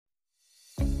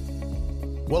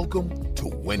Welcome to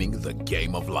Winning the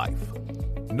Game of Life.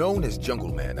 Known as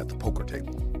Jungleman at the poker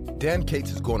table, Dan Cates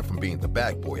has gone from being the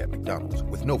bag boy at McDonald's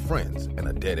with no friends and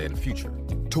a dead-end future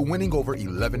to winning over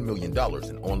 $11 million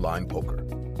in online poker,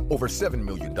 over $7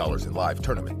 million in live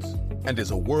tournaments, and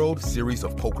is a World Series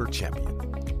of Poker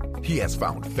champion. He has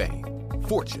found fame,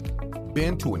 fortune,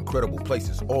 been to incredible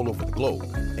places all over the globe,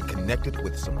 and connected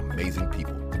with some amazing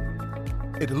people.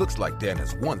 It looks like Dan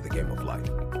has won the game of life,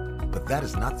 but that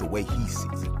is not the way he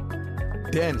sees it.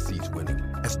 Dan sees winning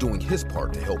as doing his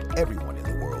part to help everyone in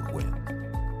the world win.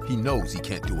 He knows he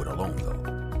can't do it alone,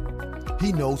 though.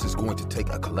 He knows it's going to take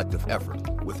a collective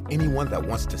effort with anyone that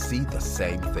wants to see the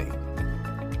same thing.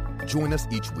 Join us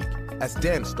each week as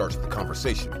Dan starts the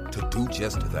conversation to do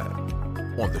just that.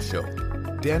 On the show,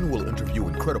 Dan will interview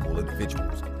incredible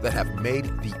individuals that have made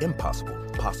the impossible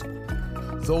possible.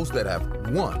 Those that have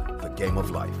won the game of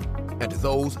life, and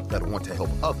those that want to help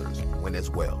others win as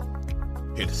well.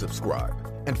 Hit subscribe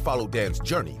and follow Dan's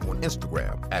journey on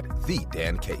Instagram at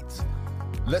 @TheDanCates.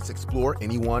 Let's explore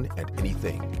anyone and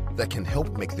anything that can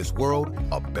help make this world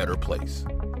a better place,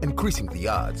 increasing the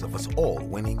odds of us all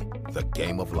winning the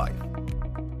game of life.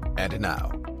 And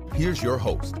now, here's your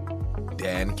host,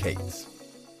 Dan Cates.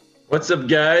 What's up,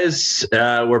 guys?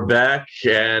 We're back,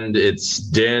 and it's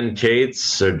Dan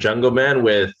Cates, or Jungleman,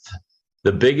 with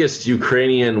the biggest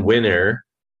Ukrainian winner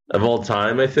of all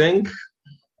time, I think,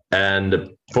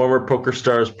 and former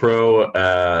PokerStars pro,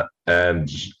 and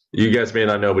you guys may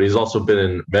not know, but he's also been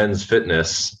in men's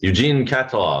fitness, Eugene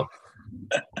Katchalov.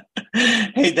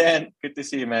 Hey, Dan. Good to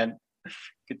see you, man.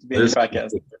 Good to be on the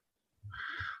podcast.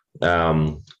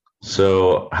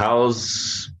 So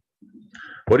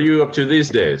what are you up to these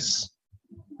days?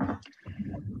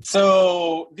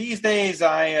 So these days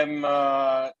I am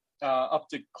up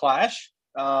to Clash,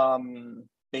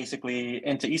 basically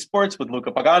into esports with Luca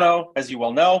Pagano, as you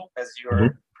well know, as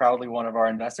you're proudly one of our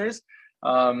investors.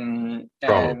 That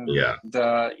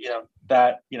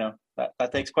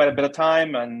takes quite a bit of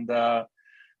time, and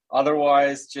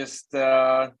otherwise just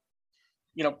playing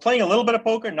a little bit of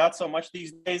poker, not so much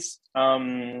these days.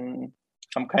 I'm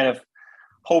kind of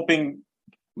hoping.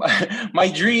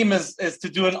 My dream is to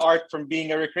do an arc from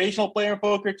being a recreational player in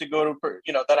poker to go to,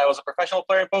 that I was a professional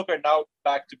player in poker, and now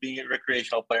back to being a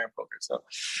recreational player in poker. So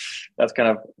that's kind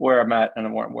of where I'm at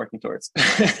and what I'm working towards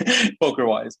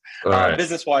poker-wise. Right.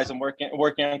 Business-wise, I'm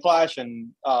working on Clash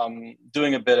and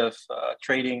doing a bit of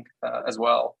trading as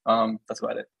well. That's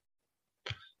about it.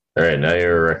 All right, now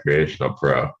you're a recreational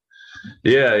pro.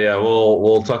 Yeah.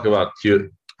 We'll talk about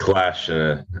Clash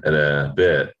in a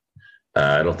bit.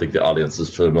 I don't think the audience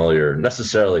is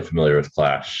necessarily familiar with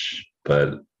Clash,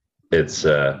 but it's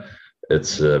a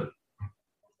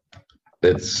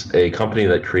company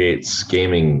that creates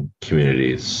gaming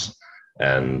communities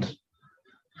and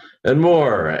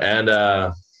more, and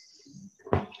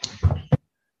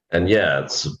yeah,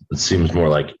 it seems more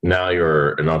like now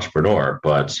you're an entrepreneur.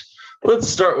 But let's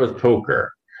start with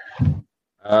poker.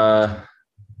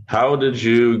 How did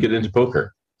you get into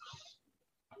poker?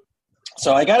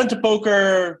 So I got into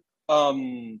poker,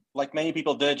 like many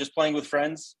people did, just playing with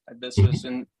friends. This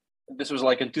was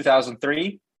like in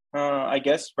 2003, I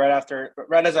guess, right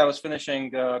as I was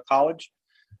finishing college.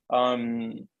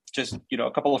 Just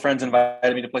a couple of friends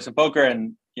invited me to play some poker,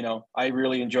 and I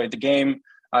really enjoyed the game.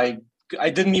 I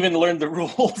didn't even learn the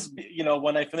rules,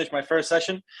 when I finished my first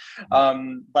session,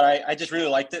 but I just really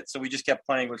liked it. So we just kept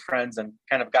playing with friends and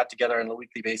kind of got together on a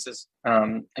weekly basis,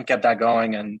 and kept that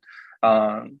going. And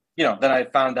then I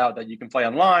found out that you can play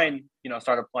online,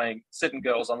 started playing sit and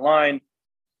goes online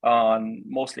on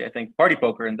mostly, I think, party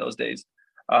poker in those days,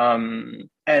 and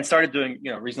started doing,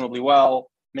 reasonably well,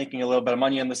 making a little bit of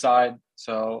money on the side.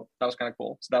 So that was kind of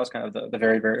cool. So that was kind of the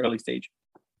very, very early stage.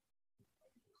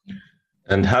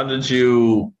 And how did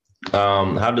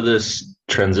this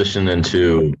transition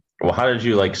into, how did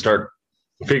you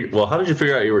how did you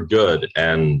figure out you were good,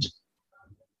 and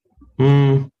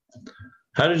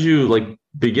how did you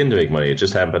begin to make money? It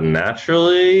just happened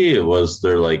naturally? Was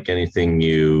there anything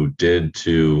you did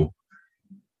to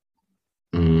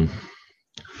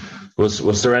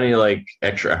was there any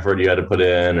extra effort you had to put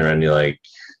in, or any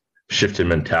shift in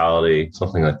mentality,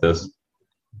 something like this?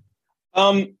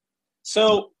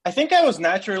 So I think I was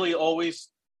naturally always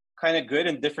kind of good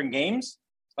in different games.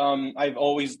 I've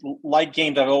always liked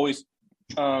games. I've always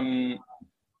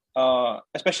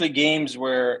especially games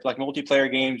where multiplayer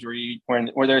games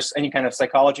where there's any kind of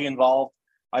psychology involved.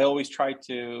 I always try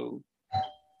to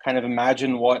kind of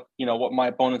imagine what my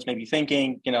opponents may be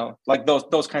thinking,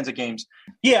 those kinds of games.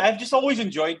 Yeah, I've just always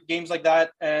enjoyed games like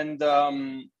that. And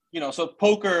so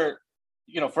poker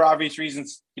for obvious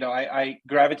reasons, I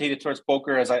gravitated towards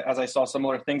poker as I saw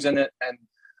similar things in it. And,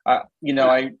 I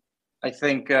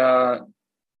think, what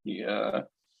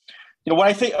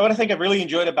I think I really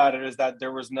enjoyed about it is that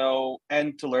there was no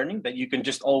end to learning, that you can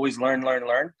just always learn.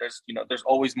 There's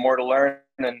always more to learn.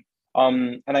 And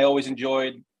I always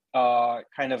enjoyed,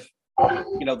 kind of,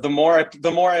 the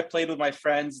more I played with my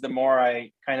friends, the more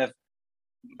I kind of,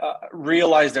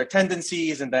 realize their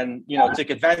tendencies and then take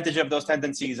advantage of those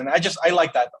tendencies. And I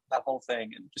like that whole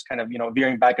thing, and just kind of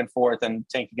veering back and forth and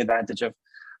taking advantage of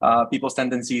people's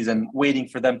tendencies and waiting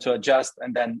for them to adjust,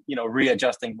 and then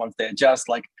readjusting once they adjust.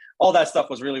 Like, all that stuff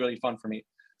was really, really fun for me.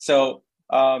 So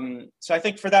I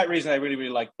think for that reason I really, really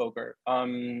like poker.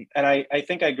 And I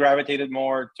think I gravitated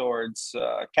more towards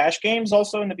cash games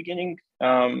also in the beginning,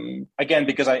 again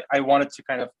because I wanted to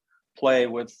kind of play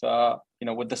with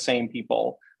with the same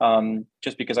people,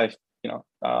 just because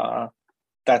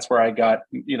that's where I got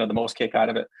the most kick out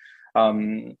of it,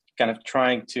 kind of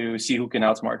trying to see who can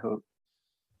outsmart who.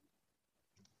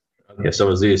 Okay, so it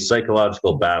was these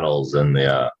psychological battles, and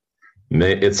you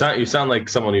sound like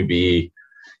someone who'd be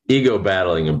ego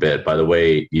battling a bit by the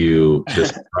way you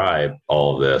describe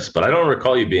all of this, but I don't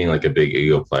recall you being like a big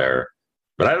ego player.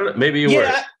 But maybe you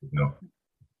were.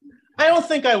 I don't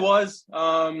think I was.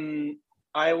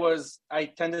 I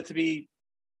tended to be,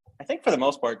 I think for the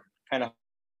most part, kind of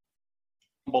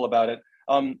humble about it.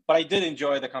 But I did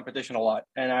enjoy the competition a lot,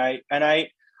 and I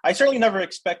certainly never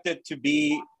expected to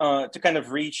be to kind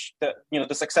of reach the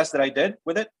success that I did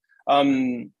with it.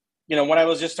 When I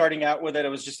was just starting out with it, it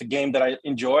was just a game that I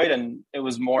enjoyed, and it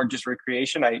was more just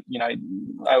recreation. I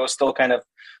was still kind of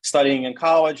studying in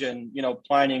college, and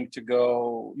planning to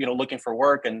go looking for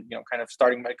work, and kind of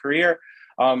starting my career.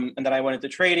 And then I went into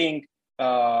trading,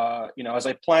 as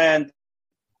I planned.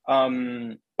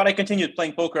 But I continued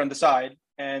playing poker on the side,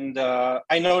 and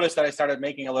I noticed that I started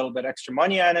making a little bit extra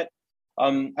money on it.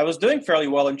 I was doing fairly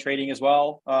well in trading as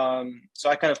well. So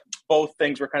I kind of, both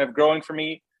things were kind of growing for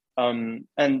me. And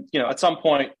at some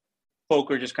point,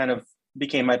 poker just kind of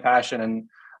became my passion, and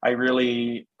I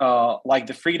really liked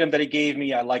the freedom that it gave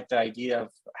me. I liked the idea of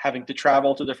having to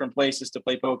travel to different places to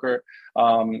play poker,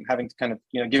 having to kind of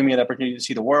give me an opportunity to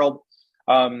see the world.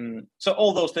 So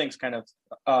all those things kind of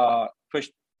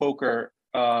pushed poker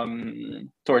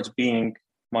towards being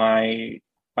my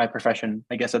profession,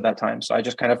 I guess, at that time. So I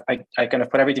just kind of I kind of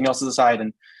put everything else aside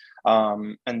and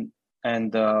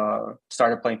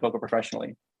started playing poker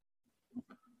professionally.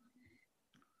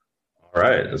 All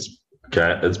right, it's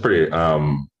pretty.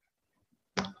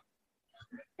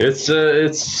 It's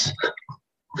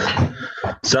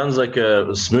sounds like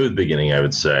a smooth beginning, I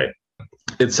would say.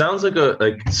 It sounds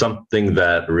like something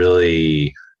that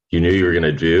really you knew you were going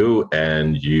to do,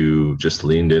 and you just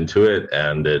leaned into it,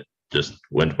 and it just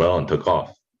went well and took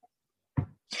off.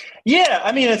 Yeah,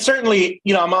 I mean, it's certainly,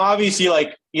 I'm obviously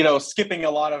skipping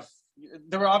a lot of.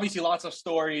 There were obviously lots of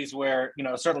stories where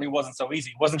it certainly wasn't so easy.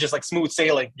 It wasn't just like smooth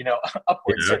sailing,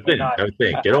 upwards. Yeah, I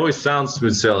think it always sounds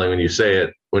smooth sailing when you say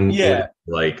it. When you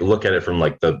look at it from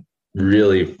like the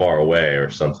really far away or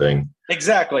something.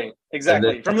 Exactly.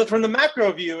 Then, from the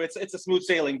macro view, it's a smooth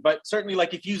sailing. But certainly,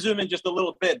 like if you zoom in just a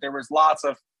little bit, there was lots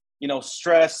of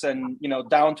stress and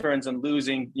downturns and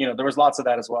losing. There was lots of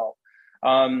that as well.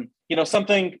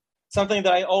 Something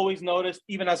that I always noticed,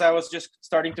 even as I was just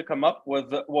starting to come up with,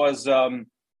 was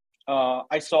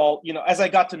I saw, as I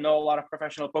got to know a lot of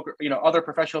professional poker, other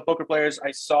professional poker players,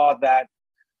 I saw that,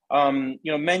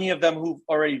 many of them who've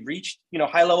already reached,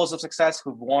 high levels of success,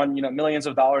 who've won, millions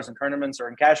of dollars in tournaments or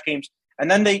in cash games. And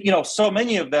then they, so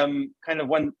many of them kind of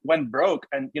went broke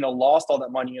and, lost all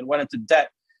that money and went into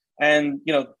debt. And,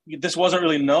 this wasn't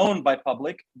really known by the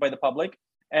public.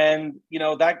 And,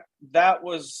 that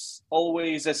was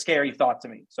always a scary thought to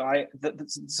me. So I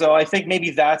think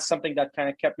maybe that's something that kind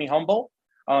of kept me humble,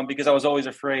 because I was always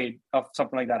afraid of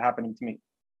something like that happening to me.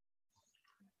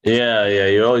 Yeah.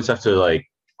 You always have to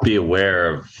be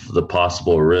aware of the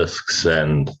possible risks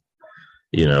and,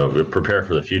 prepare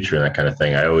for the future and that kind of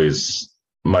thing. I was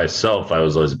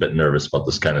always a bit nervous about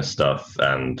this kind of stuff,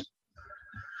 and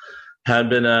had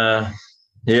been, I've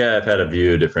had a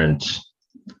few different.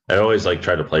 I always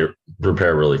try to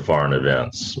prepare really far in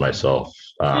advance myself,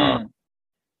 and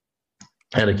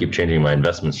to keep changing my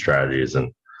investment strategies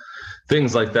and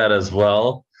things like that as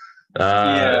well.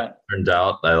 Turned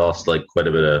out I lost quite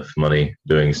a bit of money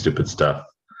doing stupid stuff.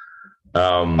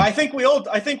 I think we all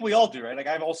do, right?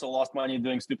 I've also lost money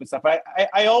doing stupid stuff.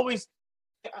 I always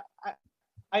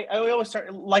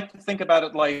like to think about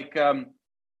it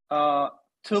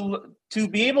to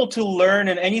be able to learn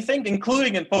in anything,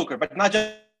 including in poker, but not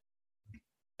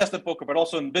at poker, but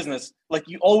also in business, like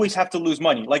you always have to lose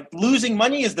money. Like losing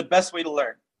money is the best way to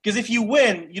learn. Because if you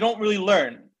win, you don't really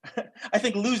learn. I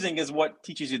think losing is what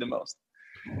teaches you the most.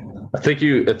 I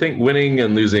think winning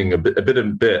and losing a bit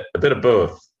of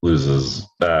both loses.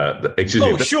 Excuse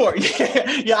me. Oh, sure.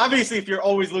 Yeah. Obviously, if you're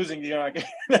always losing,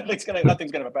 nothing's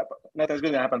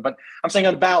gonna happen. But I'm saying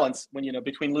on balance, when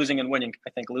between losing and winning,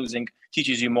 I think losing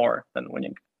teaches you more than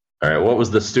winning. All right. What was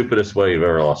the stupidest way you've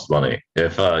ever lost money?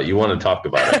 If you want to talk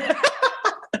about it.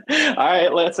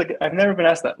 All right. I've never been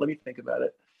asked that. Let me think about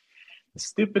it. The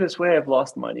stupidest way I've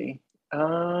lost money.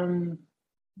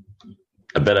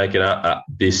 I bet I can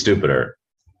be stupider.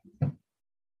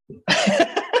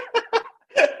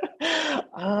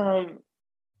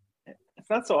 It's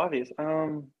not so obvious. I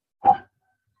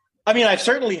mean, I've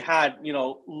certainly had,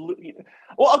 well,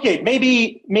 okay,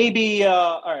 maybe.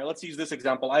 All right, let's use this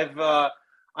example. I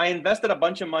invested a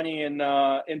bunch of money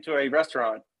into a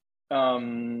restaurant.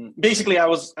 Basically, I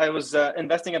was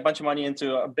investing a bunch of money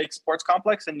into a big sports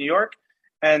complex in New York,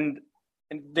 and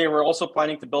they were also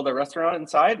planning to build a restaurant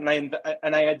inside. And I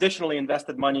additionally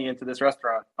invested money into this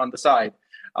restaurant on the side,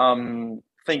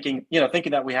 thinking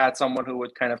that we had someone who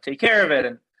would kind of take care of it,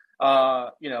 and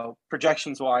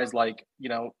projections wise, we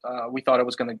thought it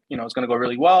was gonna go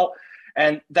really well.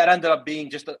 And that ended up being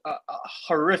just a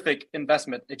horrific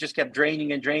investment. It just kept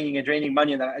draining and draining and draining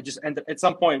money. And I just ended, at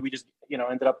some point, we just,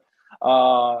 ended up,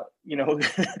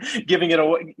 giving it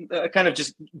away, kind of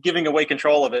just giving away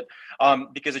control of it,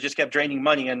 because it just kept draining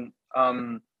money. And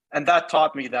that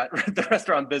taught me that the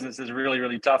restaurant business is really,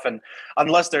 really tough. And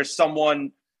unless it's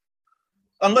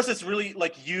really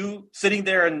like you sitting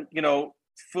there and,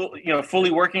 fully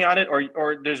working on it,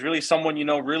 or there's really someone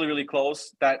really, really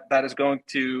close that is going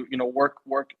to work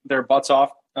their butts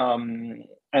off, and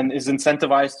is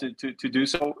incentivized to do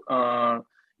so.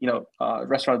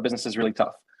 Restaurant business is really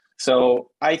tough.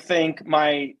 So I think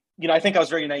I was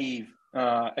very naive,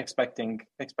 expecting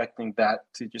that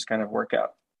to just kind of work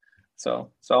out.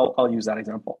 So I'll use that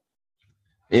example.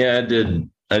 Yeah, I did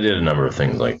a number of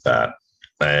things like that.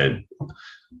 I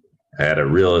had a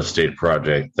real estate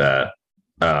project that.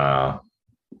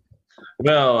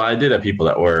 Well, I did have people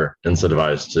that were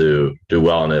incentivized to do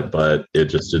well in it, but it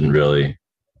just didn't really.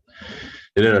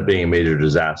 It ended up being a major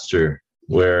disaster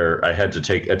where I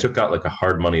took out like a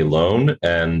hard money loan,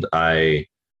 and I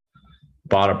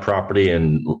bought a property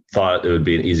and thought it would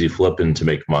be an easy flip and to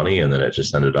make money, and then it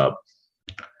just ended up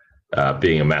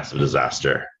being a massive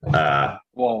disaster.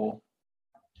 Whoa.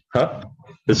 Huh?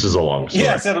 This is a long story.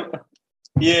 Yeah,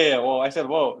 Yeah, well, I said,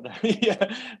 whoa. Yeah,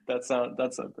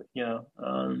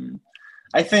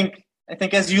 I think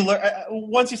as you learn,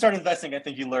 once you start investing, I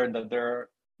think you learn that there are,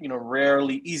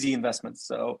 rarely easy investments.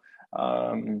 So,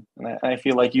 and I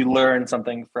feel like you learn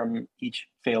something from each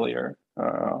failure,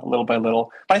 little by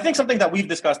little. But I think something that we've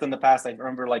discussed in the past, I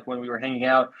remember like when we were hanging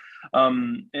out,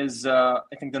 is I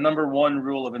think the number one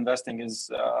rule of investing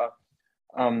is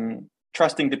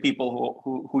trusting the people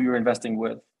who you're investing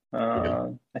with.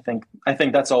 I think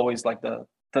that's always like the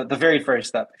very first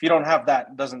step. If you don't have that,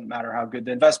 it doesn't matter how good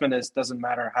the investment is, doesn't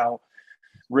matter how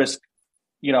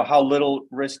little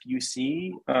risk you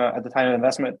see at the time of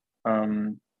investment.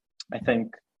 I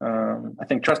think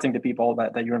trusting the people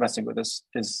that you're investing with is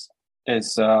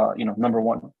number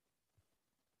one.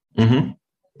 Mm-hmm.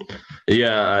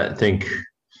 Yeah, I think.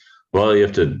 Well, you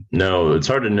have to know. It's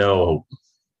hard to know.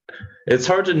 It's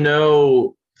hard to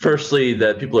know. Firstly,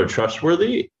 that people are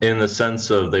trustworthy in the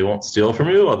sense of they won't steal from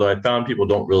you, although I found people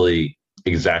don't really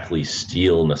exactly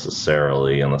steal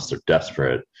necessarily unless they're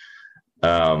desperate.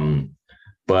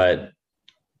 But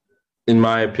in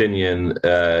my opinion,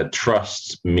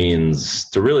 trust means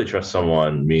to really trust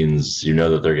someone means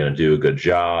that they're going to do a good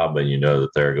job, and that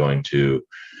they're going to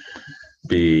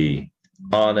be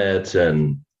on it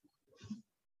and,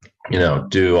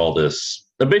 do all this.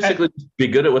 And basically be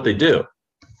good at what they do.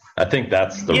 I think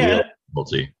that's the real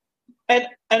difficulty. And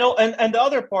the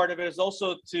other part of it is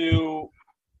also to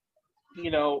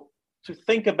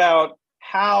think about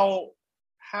how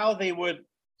they would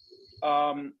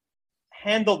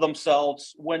handle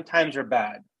themselves when times are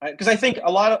bad. Because I think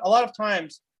a lot of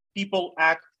times people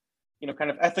act kind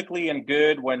of ethically and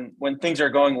good when things are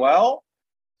going well,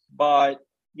 but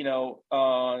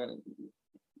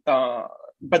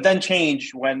but then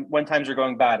change when times are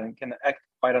going bad and can act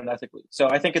quite unethically. So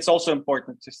I think it's also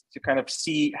important to kind of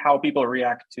see how people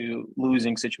react to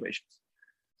losing situations.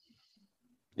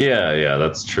 Yeah,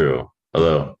 that's true.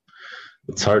 Although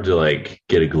it's hard to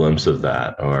get a glimpse of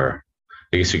that, or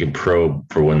I guess you can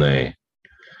probe for when they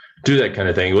do that kind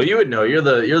of thing. Well, you would know. You're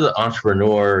the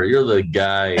entrepreneur. You're the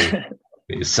guy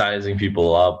sizing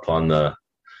people up on the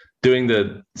doing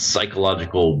the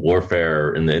psychological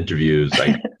warfare in the interviews,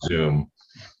 I assume,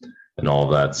 and all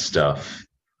that stuff.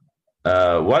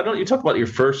 Why don't you talk about your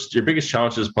biggest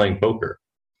challenges playing poker?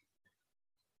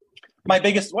 My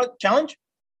biggest challenge?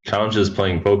 Challenges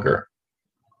playing poker.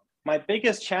 My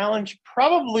biggest challenge,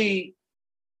 probably.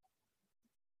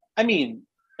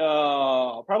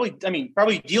 Probably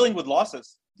dealing with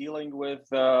losses, dealing with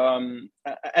and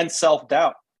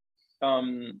self-doubt.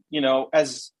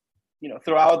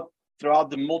 Throughout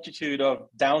the multitude of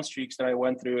down streaks that I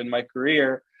went through in my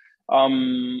career, a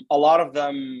lot of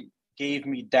them gave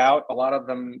me doubt. A lot of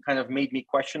them kind of made me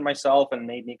question myself and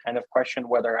made me kind of question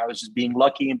whether I was just being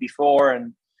lucky before,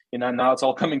 and now it's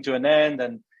all coming to an end.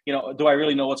 And do I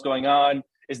really know what's going on?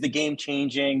 Is the game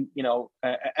changing?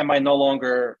 Am I no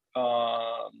longer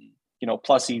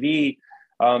plus EV?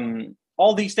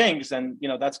 All these things, and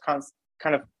that's kind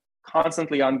of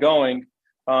constantly ongoing.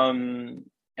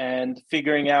 And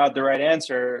figuring out the right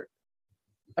answer,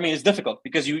 it's difficult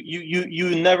because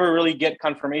you never really get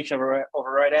confirmation of a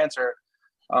right answer,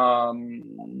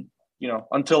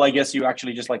 until I guess you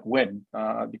actually just win,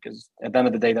 because at the end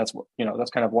of the day, that's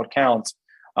kind of what counts.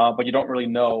 But you don't really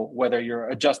know whether you're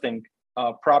adjusting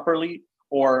properly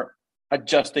or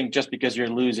adjusting just because you're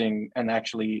losing and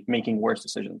actually making worse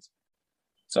decisions.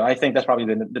 So I think that's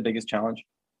probably the biggest challenge.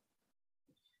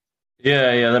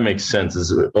 Yeah, that makes sense.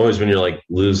 It's always when you're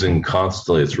losing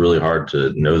constantly, it's really hard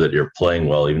to know that you're playing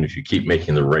well, even if you keep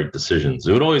making the right decisions.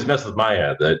 It would always mess with my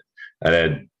head. That I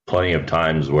had plenty of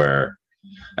times where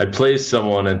I'd play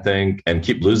someone and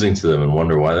keep losing to them and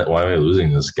wonder why am I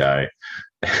losing this guy?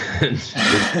 And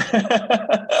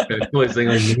I'm always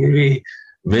thinking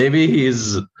maybe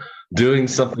he's doing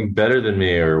something better than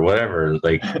me or whatever.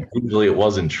 Usually it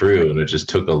wasn't true, and it just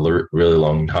took a really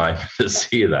long time to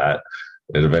see that.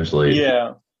 And eventually,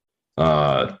 turn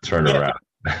around.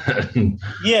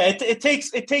 It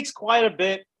takes quite a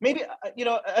bit. Maybe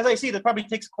as I see, it probably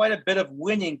takes quite a bit of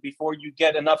winning before you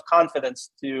get enough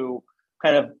confidence to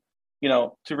kind of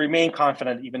to remain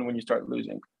confident even when you start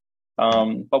losing.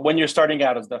 But when you're starting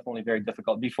out, it's definitely very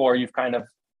difficult before you've kind of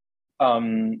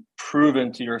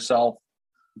proven to yourself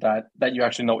that you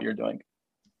actually know what you're doing.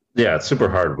 Yeah, it's super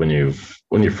hard when you're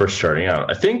first starting out.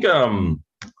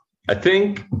 I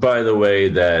think, by the way,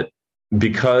 that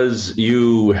because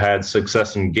you had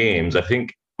success in games, I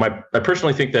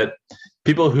personally think that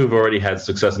people who've already had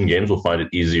success in games will find it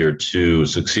easier to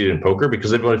succeed in poker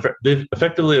because they've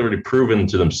effectively already proven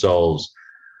to themselves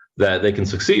that they can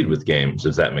succeed with games,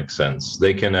 if that makes sense.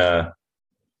 They can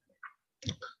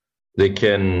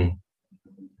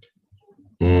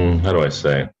how do I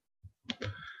say?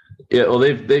 Yeah, well,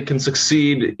 they can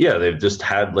succeed. Yeah, they've just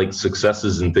had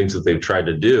successes and things that they've tried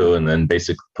to do, and then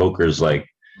basic poker's a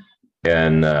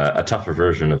tougher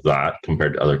version of that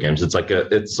compared to other games. It's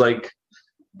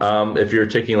if you're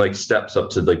taking steps up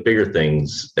to bigger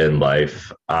things in life.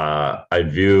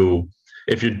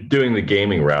 If you're doing the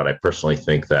gaming route, I personally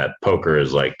think that poker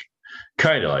is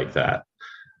kind of like that.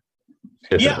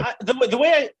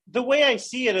 The way I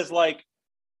see it is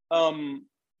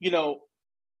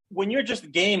when you're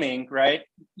just gaming, right,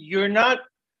 you don't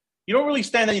really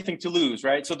stand anything to lose,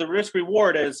 right? So the risk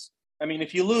reward is,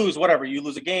 if you lose, whatever, you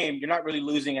lose a game, you're not really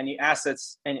losing any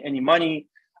assets and any money.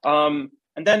 And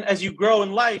then as you grow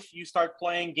in life, you start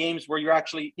playing games where you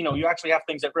actually have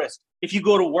things at risk. If you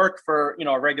go to work for,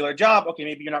 a regular job, okay,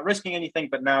 maybe you're not risking anything,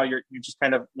 but now you're just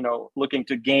kind of, looking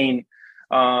to gain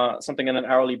something on an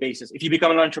hourly basis. If you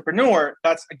become an entrepreneur,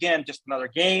 that's again, just another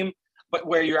game, but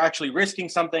where you're actually risking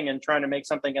something and trying to make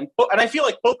something. And I feel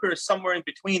like poker is somewhere in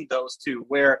between those two,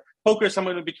 where poker is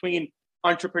somewhere in between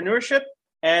entrepreneurship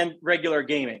and regular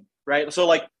gaming, right? So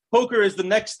poker is the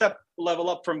next step level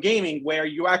up from gaming, where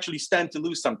you actually stand to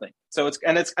lose something. So it's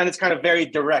kind of very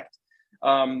direct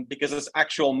because it's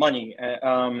actual money.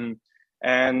 So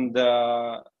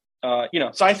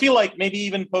I feel like maybe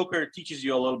even poker teaches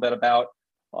you a little bit about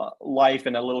life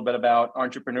and a little bit about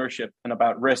entrepreneurship and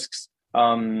about risks.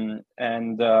 And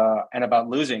about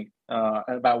losing,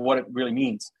 and about what it really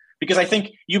means. Because I think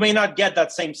you may not get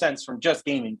that same sense from just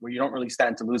gaming, where you don't really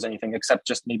stand to lose anything except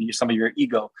just maybe some of your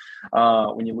ego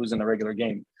when you lose in a regular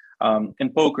game. In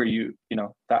poker,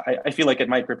 I feel like it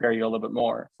might prepare you a little bit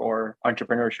more for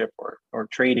entrepreneurship or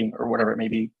trading or whatever it may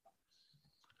be.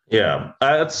 Yeah,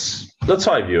 that's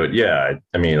how I view it. Yeah,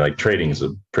 trading is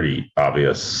a pretty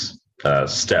obvious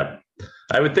step.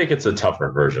 I would think it's a tougher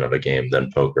version of a game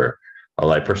than poker.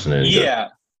 I personally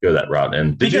go that route.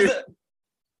 And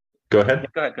go ahead.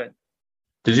 Go ahead.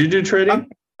 Did you do trading?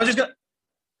 I was just gonna.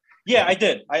 Yeah, I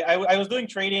did. I was doing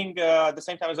trading at the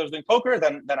same time as I was doing poker.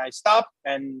 Then I stopped,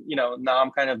 and now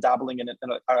I'm kind of dabbling in it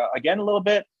again a little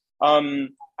bit.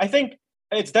 I think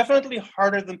it's definitely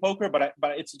harder than poker, but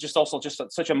it's just also just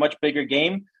such a much bigger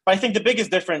game. But I think the biggest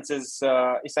difference is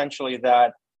essentially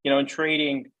that, in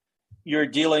trading, you're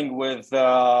dealing with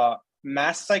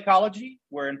mass psychology,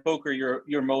 where in poker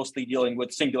you're mostly dealing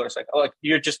with singular psychology.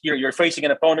 Like you're facing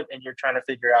an opponent and you're trying to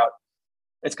figure out.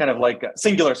 It's kind of like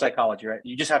singular psychology, right?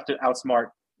 You just have to outsmart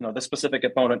the specific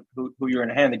opponent who you're in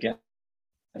a hand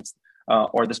against,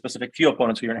 or the specific few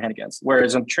opponents who you're in a hand against.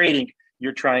 Whereas in trading,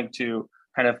 you're trying to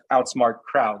kind of outsmart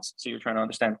crowds, so you're trying to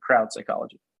understand crowd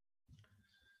psychology.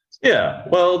 Yeah,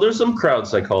 well, there's some crowd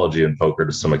psychology in poker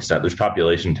to some extent. There's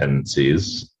population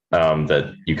tendencies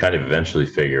that you kind of eventually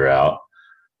figure out.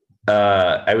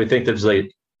 I would think there's I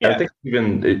think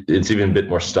it's even a bit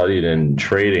more studied in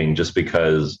trading, just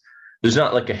because there's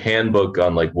not like a handbook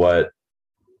on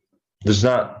there's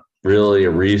not really a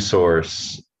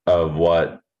resource of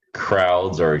what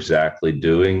crowds are exactly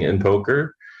doing in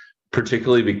poker,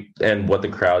 particularly and what the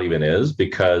crowd even is,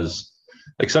 because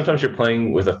sometimes you're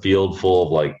playing with a field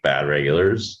full of bad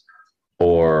regulars,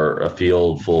 or a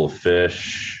field full of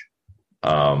fish,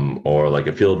 or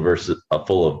a field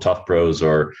full of tough pros,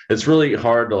 or it's really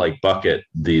hard to bucket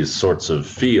these sorts of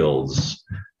fields.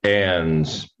 And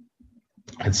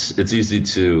it's easy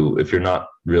to, if you're not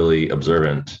really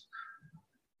observant,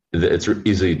 it's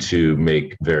easy to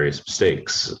make various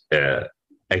mistakes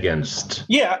against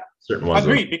certain ones.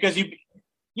 Agreed, because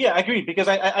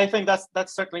I think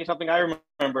that's certainly something I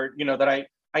remember, that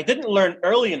I didn't learn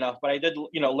early enough, but I did,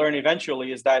 learn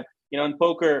eventually, is that, in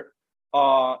poker,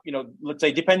 let's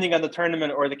say, depending on the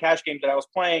tournament or the cash game that I was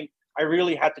playing, I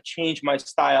really had to change my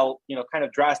style, kind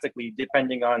of drastically,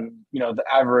 depending on, the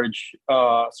average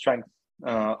strength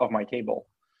of my table.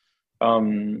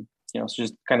 It's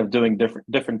just kind of doing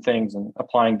different things and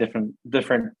applying different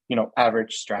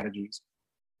average strategies.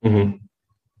 Mm-hmm.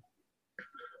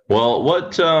 Well,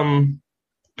 what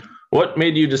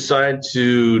made you decide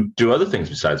to do other things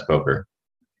besides poker?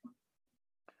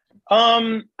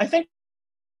 I think,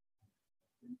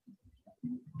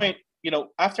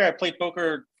 after I played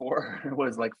poker for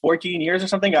 14 years or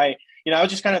something, I was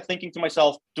just kind of thinking to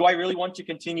myself, do I really want to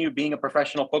continue being a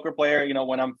professional poker player,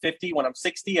 when I'm 50, when I'm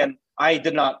 60? And I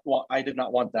did not want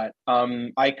that.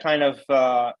 I kind of,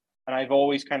 and I've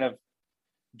always kind of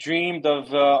dreamed of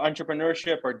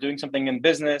entrepreneurship or doing something in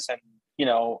business, and,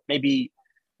 maybe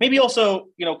also,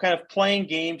 kind of playing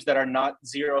games that are not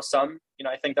zero sum.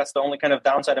 I think that's the only kind of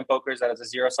downside in poker, is that it's a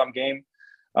zero sum game.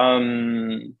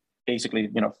 Basically,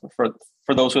 for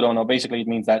those who don't know, basically it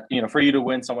means that, for you to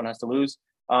win, someone has to lose.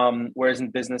 Whereas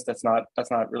in business, that's not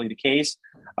really the case.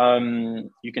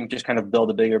 You can just kind of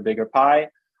build a bigger pie.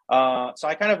 So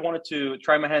I kind of wanted to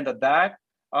try my hand at that.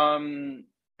 And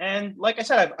like I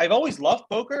said, I've always loved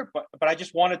poker, but I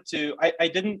just wanted to. I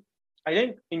didn't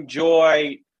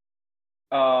enjoy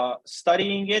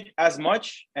studying it as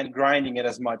much and grinding it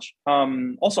as much.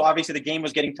 Also, obviously, the game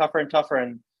was getting tougher and tougher,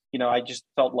 and I just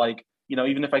felt like,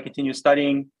 even if I continue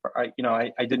studying, I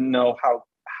didn't know how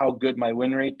good my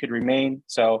win rate could remain.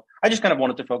 So I just kind of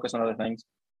wanted to focus on other things.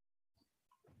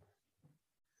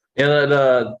 And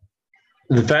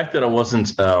the fact that it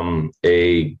wasn't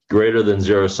a greater than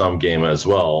zero sum game as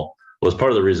well was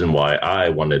part of the reason why I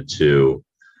wanted to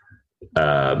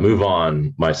move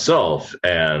on myself.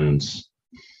 And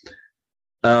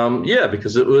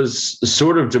because it was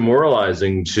sort of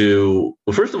demoralizing to,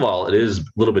 well, first of all, it is a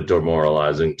little bit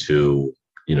demoralizing to,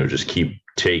 just keep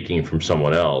taking from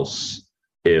someone else.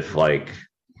 If it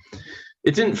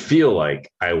didn't feel like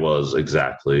I was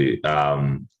exactly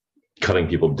cutting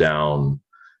people down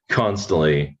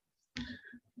constantly,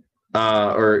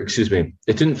 it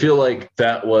didn't feel like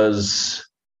I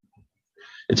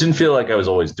was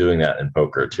always doing that in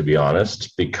poker, to be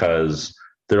honest, because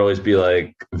there'd always be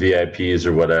VIPs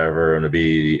or whatever, and it'd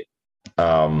be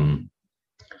it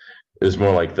was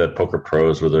more like the poker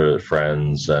pros were their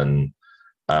friends, and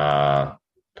are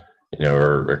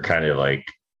kind of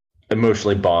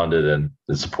emotionally bonded and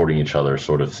supporting each other,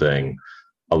 sort of thing,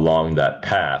 along that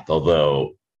path.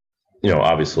 Although,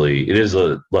 obviously it is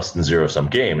a less than zero sum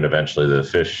game, and eventually the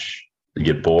fish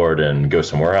get bored and go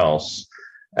somewhere else.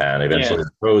 And eventually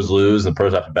the pros lose, and the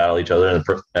pros have to battle each other,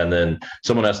 and then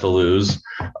someone has to lose.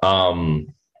 So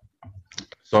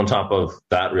on top of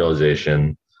that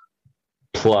realization,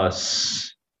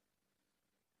 plus,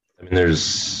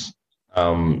 there's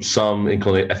some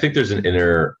inclination. I think there's an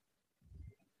inner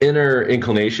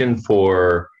inclination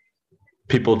for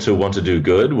people to want to do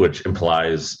good, which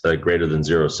implies a greater than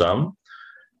zero sum.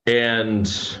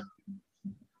 And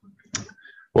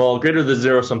well, greater than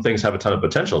zero sum things have a ton of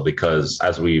potential, because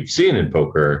as we've seen in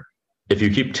poker, if you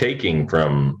keep taking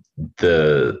from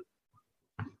the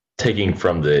taking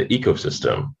from the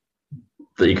ecosystem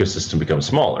becomes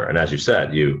smaller. And as you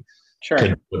said, you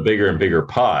can do a bigger and bigger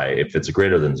pie if it's a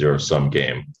greater than zero sum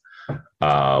game,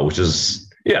 which is,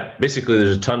 basically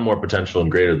there's a ton more potential in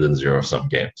greater than zero sum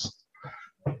games.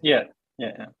 Yeah,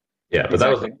 but that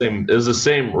was the same. It was the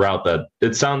same route that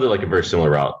it sounded like a very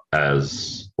similar route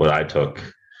as what I took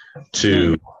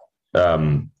to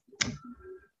move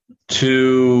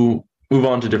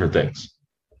on to different things.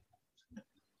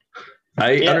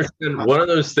 I understand one of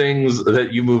those things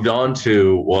that you moved on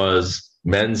to was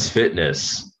men's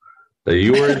fitness.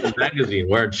 You were in the magazine,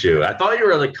 weren't you? I thought you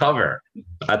were on the cover.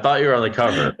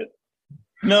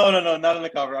 No, not on the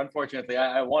cover. Unfortunately,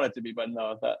 I wanted to be, but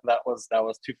no, that was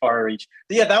too far to reach.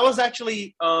 But yeah, that was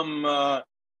actually when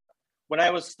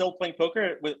I was still playing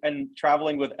poker and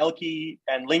traveling with Elke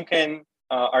and Lincoln,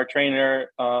 our trainer,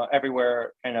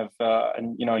 everywhere, kind of,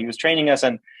 and he was training us,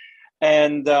 and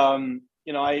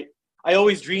I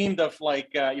always dreamed of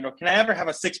like, can I ever have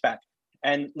a six pack?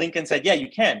 And Lincoln said, yeah,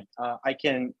 you can. I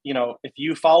can, if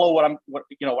you follow what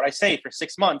I say for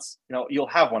 6 months, you'll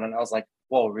have one. And I was like,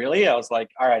 whoa, really? I was like,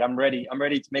 all right, I'm ready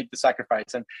to make the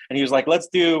sacrifice. And he was like, let's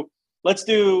create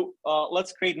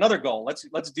another goal.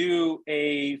 Let's do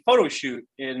a photo shoot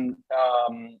in,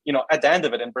 at the end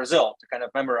of it in Brazil to kind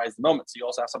of memorize the moment. So you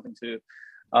also have something to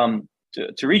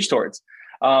reach towards.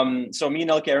 So me and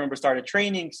Elke, I remember, started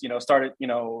training,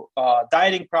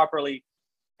 dieting properly.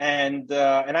 And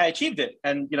I achieved it,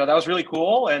 and that was really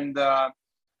cool. And I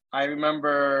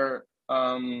remember,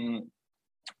 I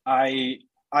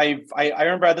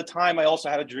remember at the time I also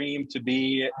had a dream to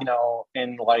be,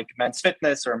 in like men's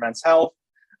fitness or men's health,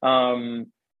 I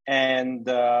had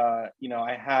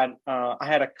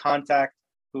a contact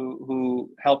who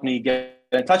helped me get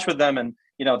in touch with them, and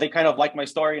they kind of liked my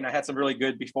story, and I had some really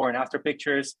good before and after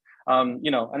pictures.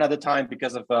 Another time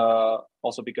because of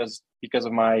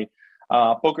my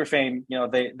poker fame,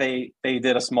 they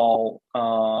did a small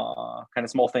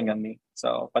small thing on me.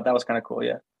 So, but that was kind of cool.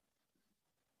 Yeah.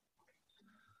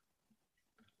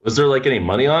 Was there like any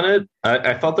money on it?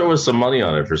 I thought there was some money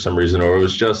on it for some reason, or it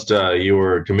was just you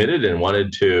were committed and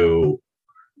wanted to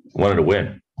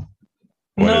win.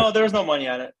 No, there was no money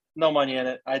on it. No money in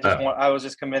it. I was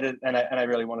just committed, and I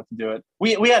really wanted to do it.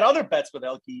 We had other bets with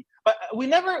Elke, but we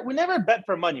never bet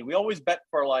for money. We always bet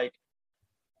for like,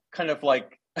 kind of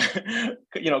like,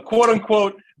 quote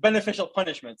unquote beneficial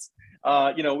punishments.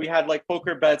 We had like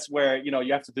poker bets where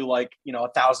you have to do like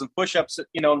 1,000 push-ups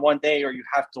in one day, or you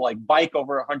have to like bike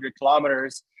over 100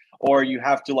 kilometers, or you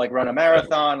have to like run a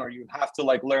marathon, or you have to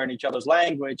like learn each other's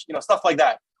language, stuff like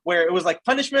that, where it was like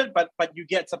punishment, but you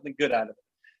get something good out of it.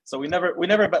 So we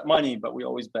never bet money, but we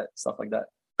always bet stuff like that.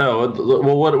 Oh,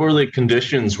 well, what were the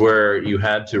conditions where you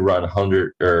had to run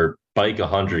 100 or bike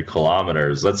 100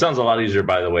 kilometers? That sounds a lot easier,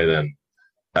 by the way, than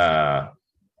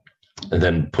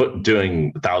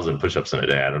doing 1,000 push-ups in a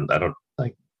day. I don't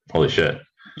like, holy shit.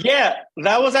 Yeah,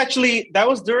 that was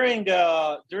during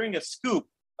a scoop.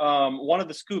 One of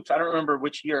the scoops, I don't remember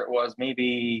which year it was,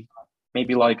 maybe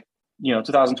like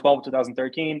 2012,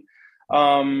 2013.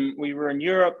 We were in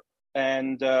Europe,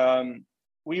 and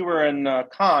we were in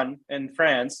Cannes in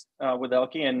France with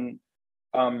Elke, and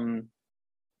no,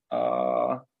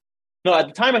 at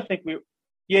the time I think I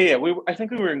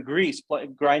think we were in Greece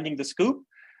grinding the scoop,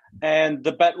 and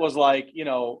the bet was like,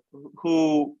 who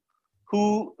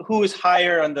is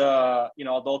higher on the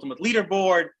the ultimate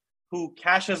leaderboard, who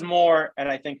cashes more, and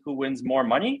I think who wins more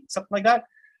money, something like that.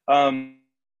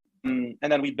 And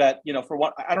then we bet, for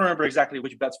what, I don't remember exactly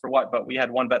which bets for what, but we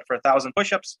had one bet for 1,000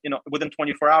 push-ups, within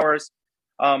 24 hours.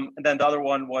 And then the other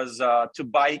one was to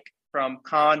bike from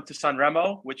Cannes to San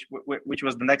Remo, which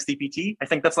was the next DPT. I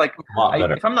think that's like,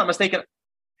 if I'm not mistaken,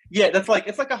 that's like,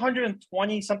 it's like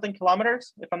 120 something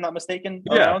kilometers, if I'm not mistaken.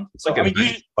 Around. So like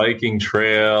biking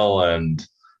trail and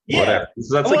whatever.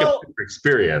 So that's like a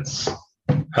experience.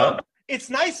 Huh?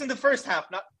 It's nice in the first half.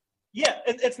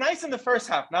 It's nice in the first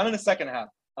half, not in the second half.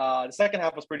 The second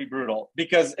half was pretty brutal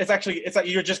because it's like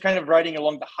you're just kind of riding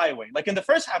along the highway. Like in the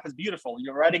first half is beautiful.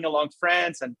 You're riding along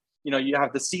France, and you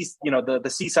have the sea, the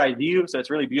seaside view, so it's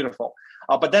really beautiful.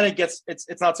 But then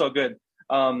it's not so good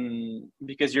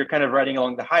because you're kind of riding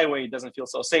along the highway. It doesn't feel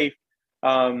so safe.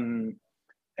 So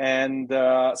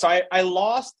I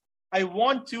lost. I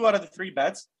won 2 out of the 3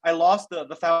 bets. I lost the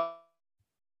 1,000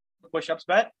 push-ups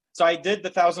bet. So I did the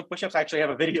 1,000 push-ups. I actually have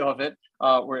a video of it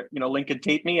where Lincoln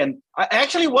taped me, and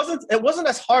it wasn't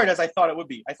as hard as I thought it would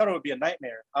be. I thought it would be a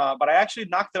nightmare, but I actually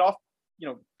knocked it off,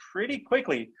 pretty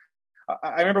quickly.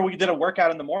 I remember we did a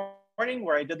workout in the morning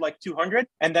where I did like 200,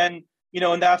 and then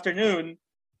in the afternoon,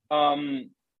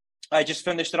 I just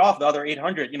finished it off, the other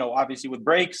 800, obviously with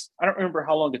breaks. I don't remember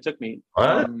how long it took me.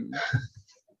 What?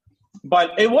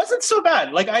 But it wasn't so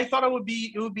bad. Like I thought it would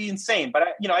be insane. But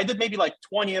I did maybe like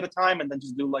 20 at a time and then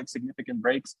just do like significant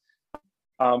breaks.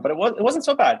 But it wasn't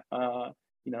so bad. I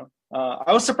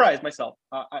was surprised myself.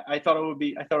 I thought it would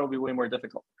be way more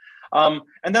difficult.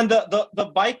 And then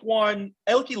the bike one,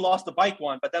 Elke lost the bike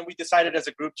one, but then we decided as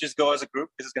a group, just go as a group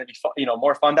because it's going to be fun,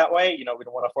 more fun that way. We don't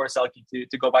want to force Elke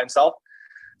to go by himself.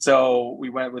 So we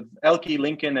went with Elke,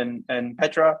 Lincoln, and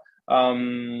Petra.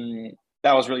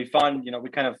 That was really fun. We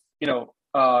kind of,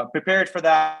 prepared for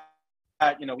that.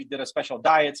 We did a special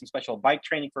diet, some special bike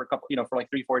training for a couple, for like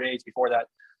 3-4 days before that.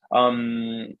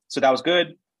 So that was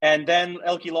good. And then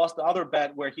Elke lost the other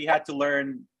bet where he had to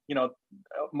learn,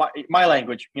 my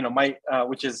language,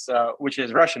 which is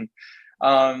Russian.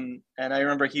 And I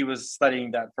remember he was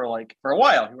studying that for a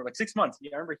while. He was like 6 months. I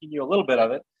remember he knew a little bit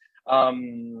of it.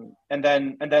 And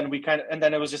then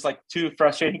it was just like too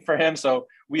frustrating for him. So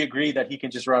we agreed that he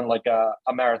can just run like a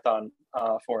marathon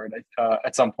for it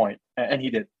at some point, and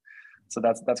he did. So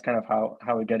that's kind of how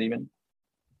we get even.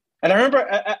 And I remember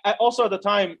also at the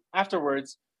time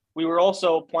afterwards, we were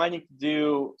also planning to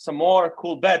do some more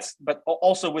cool bets, but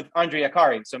also with Andrei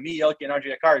Akari. So me, Elke, and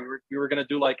Andrei Akari, we were going to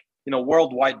do like,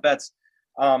 worldwide bets,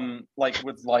 like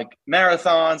with like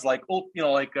marathons, like,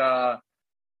 I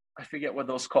forget what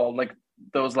those called, like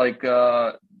those like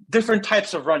different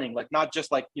types of running, like not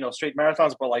just like, straight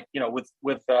marathons, but like,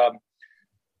 with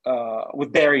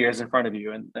barriers in front of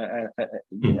you. And I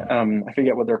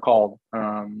forget what they're called.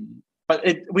 But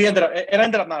it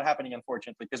ended up not happening,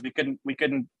 unfortunately, because we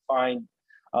couldn't find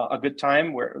a good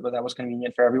time where that was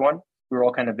convenient for everyone. We were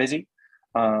all kind of busy.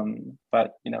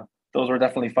 But those were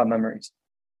definitely fun memories.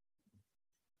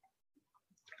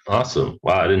 Awesome.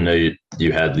 Wow. I didn't know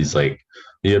you had these, like,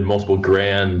 you had multiple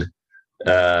grand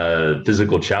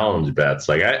physical challenge bets.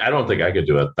 Like, I don't think I could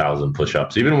do 1,000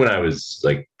 push-ups, even when I was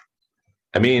like,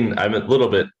 I'm a little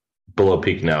bit below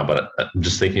peak now, but I'm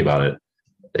just thinking about it.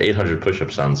 800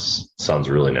 push-ups sounds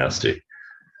really nasty.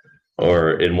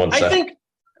 Or in one set. I think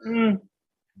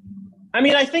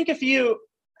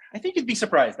you'd be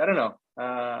surprised. I don't know.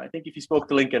 I think if you spoke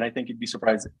to Lincoln, I think you'd be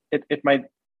surprised. It might,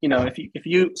 if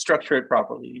you structure it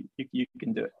properly, you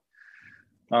can do it.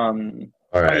 All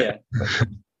right. Yeah.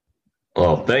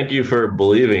 Well, thank you for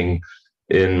believing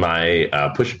in my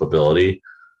push-up ability.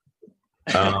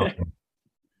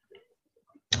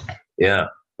 Yeah,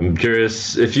 I'm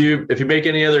curious if you make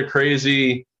any other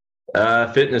crazy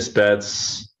fitness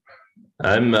bets.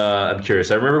 I'm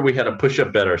curious. I remember we had a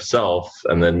push-up bet ourselves,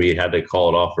 and then we had to call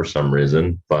it off for some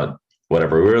reason. But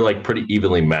whatever, we were like pretty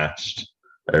evenly matched.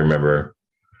 I remember.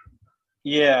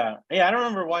 Yeah. I don't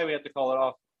remember why we had to call it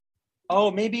off. Oh,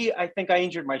 maybe I think I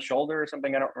injured my shoulder or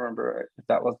something. I don't remember if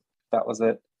that was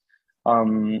it.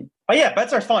 But yeah,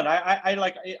 bets are fun. I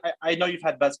know you've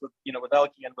had bets with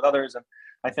Elke and with others, and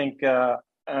I think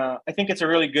it's a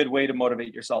really good way to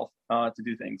motivate yourself to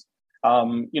do things.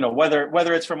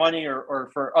 Whether it's for money or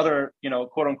for other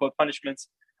quote unquote punishments.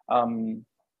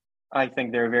 I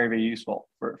think they're very, very useful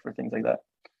for things like that.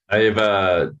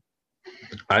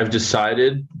 I've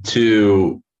decided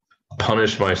to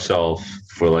punish myself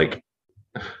for like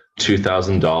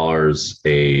 $2,000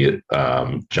 a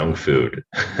junk food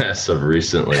as of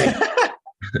recently.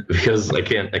 Because I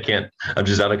can't, I'm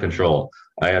just out of control.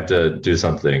 I have to do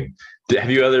something.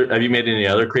 Have you made any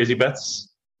other crazy bets?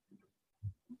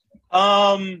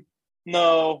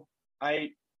 No,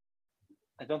 I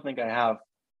don't think I have.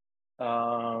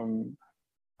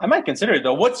 I might consider it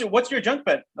though. What's your junk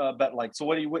bet like?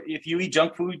 So if you eat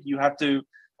junk food, you have to,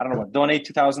 I don't know, donate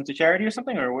 2,000 to charity or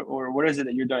something, or what is it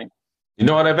that you're doing? You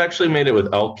know what? I've actually made it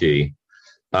with Elke,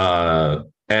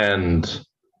 and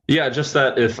yeah, just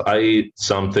that if I eat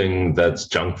something that's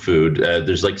junk food,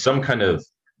 there's like some kind of,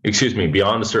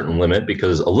 beyond a certain limit,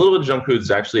 because a little bit of junk food is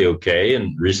actually okay.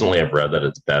 And recently I've read that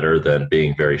it's better than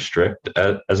being very strict,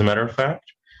 as a matter of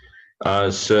fact.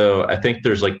 So I think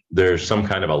there's some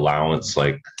kind of allowance,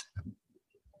 like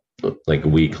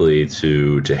weekly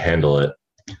to handle it.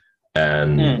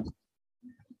 And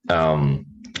I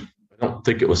don't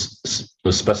think it was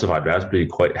specified, but it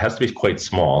has to be quite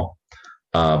small.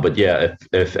 But yeah,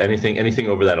 if anything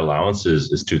over that allowance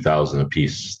is 2,000 a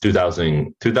piece,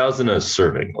 2,000 a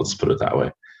serving. Let's put it that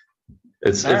way.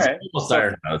 It's right. Almost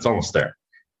there now. It's almost there.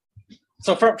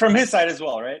 So from his side as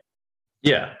well, right?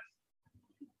 Yeah.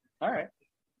 All right.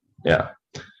 Yeah.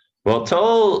 Well,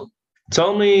 tell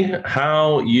me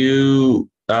how you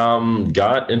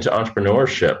got into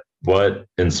entrepreneurship. What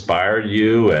inspired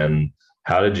you, and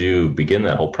how did you begin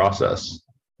that whole process?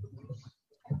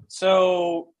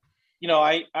 So,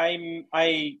 I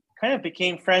kind of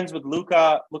became friends with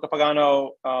Luca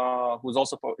Pagano, who's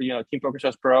also Team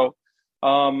PokerStars Pro,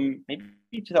 maybe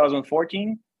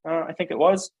 2014, I think it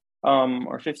was,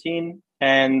 or 15,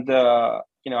 and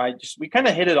we kind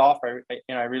of hit it off. I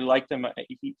really liked him.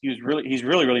 He's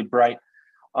really bright,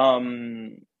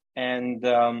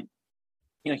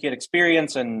 he had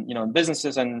experience and in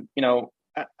businesses, and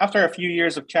after a few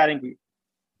years of chatting,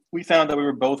 we found that we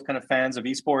were both kind of fans of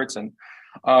esports, and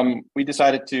we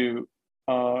decided to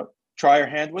try our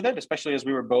hand with it, especially as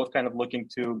we were both kind of looking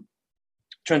to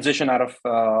transition out of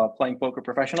playing poker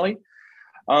professionally.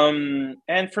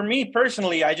 And for me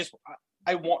personally, I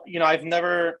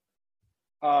wanted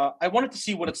to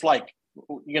see what it's like.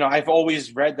 I've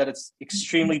always read that it's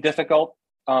extremely difficult,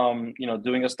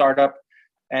 doing a startup,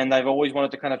 and I've always wanted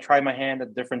to kind of try my hand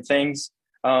at different things.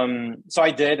 So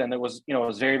I did, and it was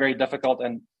very, very difficult.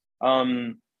 And,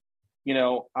 I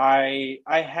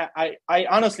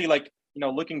honestly,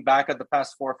 looking back at the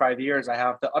past 4 or 5 years, I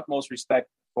have the utmost respect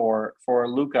for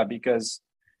Luca, because,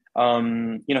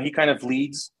 he kind of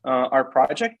leads our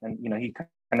project, and, he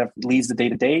kind of leads the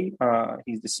day-to-day.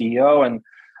 He's the CEO, and,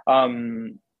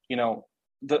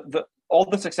 all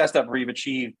the success that we've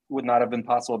achieved would not have been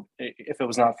possible if it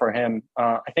was not for him.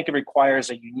 I think it requires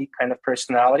a unique kind of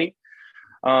personality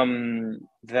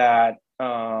that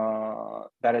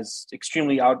is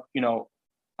extremely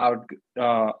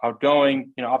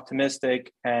outgoing,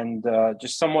 optimistic, and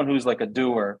just someone who's like a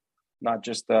doer, not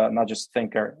just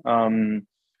thinker.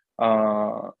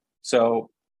 So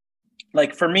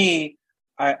like for me,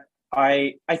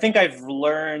 I think I've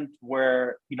learned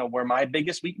where my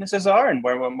biggest weaknesses are and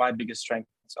where my biggest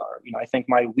strengths are. I think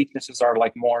my weaknesses are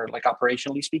more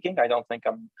operationally speaking. I don't think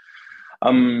I'm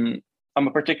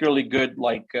a particularly good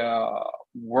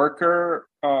worker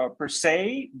per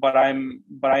se, but I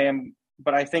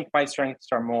think my strengths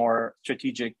are more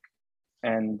strategic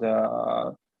and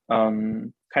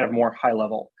kind of more high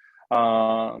level.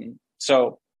 I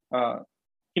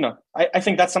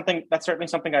think that's certainly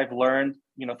something I've learned,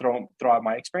 throughout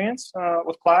my experience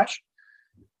with Clash.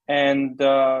 And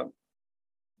we're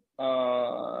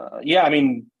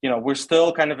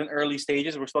still kind of in early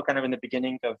stages. We're still kind of in the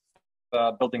beginning of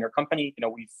building our company.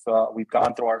 We've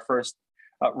gone through our first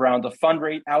round of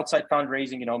outside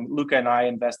fundraising. Luca and I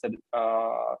invested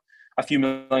a few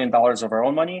 $1 million of our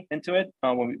own money into it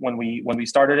when we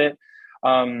started it.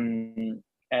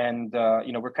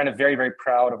 We're kind of very, very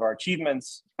proud of our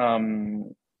achievements.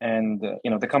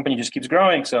 The company just keeps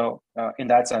growing. So in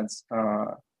that sense,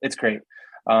 it's great.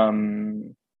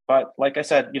 But like I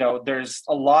said, there's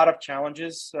a lot of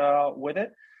challenges with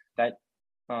it that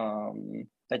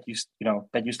you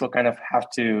still kind of have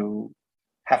to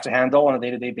handle on a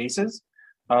day-to-day basis.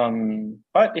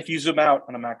 But if you zoom out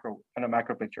on a macro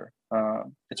picture,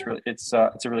 it's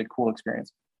a really cool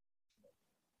experience.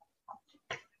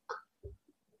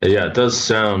 Yeah, it does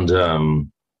sound.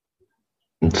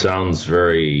 It sounds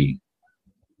very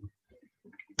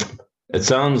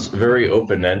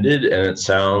open-ended, and it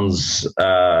sounds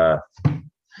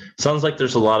like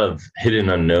there's a lot of hidden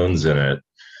unknowns in it,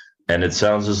 and it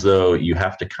sounds as though you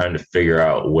have to kind of figure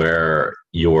out where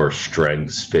your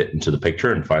strengths fit into the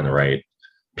picture and find the right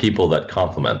people that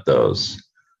complement those.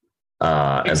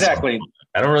 Exactly. So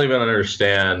I don't really even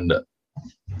understand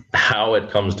how it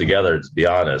comes together, to be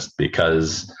honest,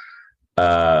 because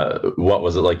what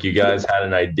was it like? You guys had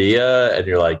an idea and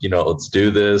you're like, let's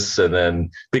do this. And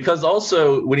then, because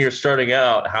also when you're starting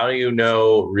out, how do you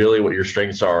know really what your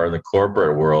strengths are in the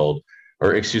corporate world?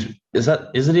 Or is it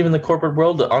even the corporate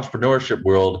world, the entrepreneurship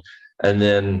world? And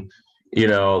then,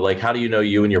 how do you know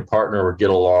you and your partner would get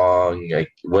along?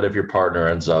 Like, what if your partner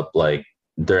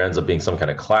there ends up being some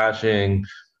kind of clashing?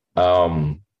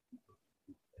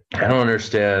 I don't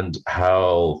understand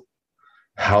how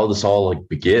this all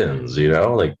begins,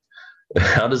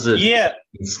 how does it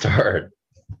start?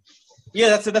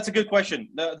 Yeah, that's a good question.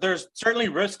 There's certainly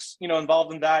risks,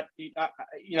 involved in that.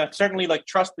 Certainly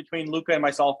trust between Luca and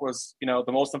myself was,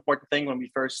 the most important thing when we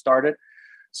first started.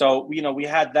 So, we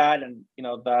had that, and,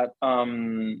 that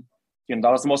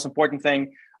was the most important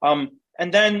thing.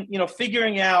 And then,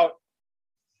 figuring out,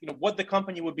 what the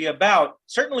company would be about.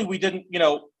 Certainly we didn't,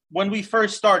 when we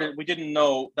first started, we didn't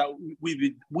know that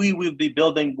we would be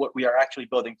building what we are actually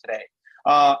building today.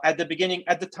 At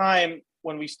the time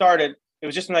when we started, it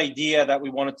was just an idea that we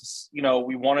wanted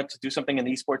to do something in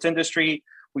the esports industry.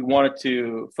 We wanted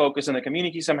to focus on the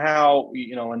community somehow,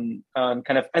 and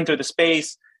kind of enter the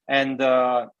space and,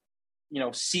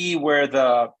 see where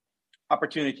the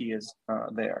opportunity is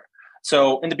there.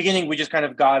 So in the beginning, we just kind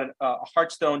of got a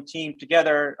Hearthstone team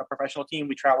together, a professional team.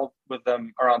 We traveled with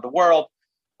them around the world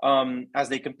as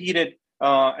they competed.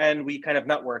 and we kind of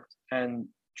networked and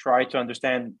tried to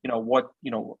understand, how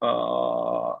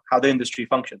the industry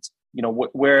functions,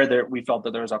 where we felt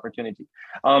that there was opportunity.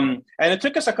 And it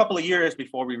took us a couple of years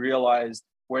before we realized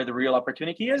where the real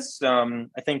opportunity is.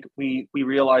 I think we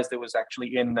realized it was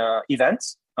actually in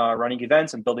events, running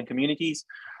events and building communities.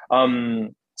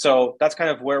 So that's kind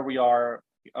of where we are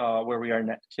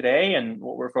today. And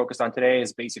what we're focused on today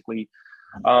is basically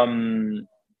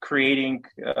creating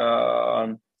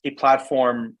a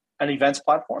platform, an events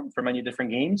platform for many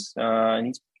different games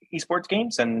and esports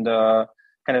games, and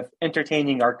kind of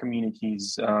entertaining our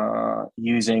communities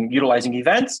utilizing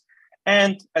events,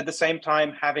 and at the same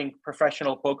time having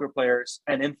professional poker players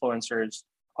and influencers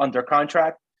under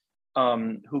contract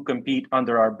who compete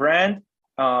under our brand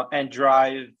and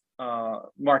drive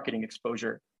marketing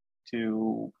exposure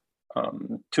to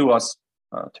us,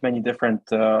 to many different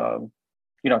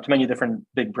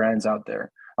big brands out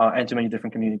there, and to many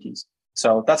different communities.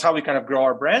 So that's how we kind of grow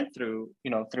our brand through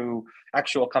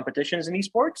actual competitions in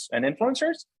esports and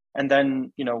influencers. And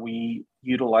then, we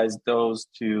utilize those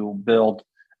to build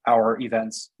our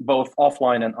events, both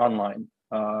offline and online.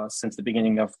 Since the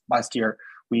beginning of last year,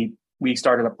 we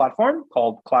started a platform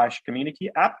called Clash Community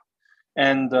App.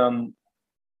 And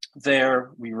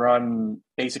there we run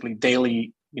basically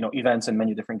daily, events in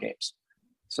many different games.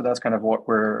 So that's kind of what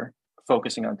we're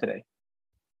focusing on today.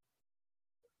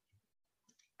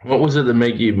 What was it that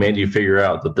made you figure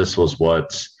out that this was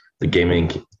what the gaming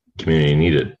community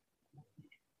needed?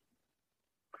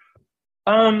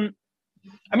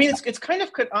 It's kind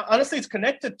of, honestly, it's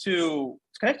connected to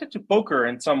poker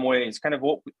in some ways. Kind of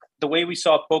the way we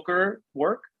saw poker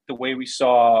work, the way we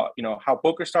saw, how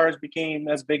PokerStars became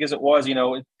as big as it was.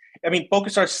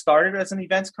 PokerStars started as an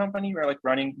events company, right? Like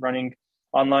running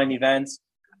online events,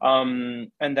 and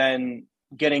then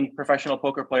getting professional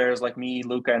poker players like me,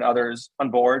 Luca, and others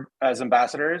on board as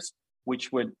ambassadors, which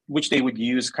they would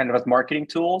use kind of as marketing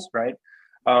tools, right?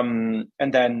 And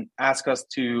then ask us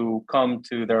to come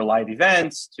to their live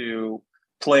events, to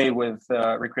play with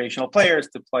recreational players,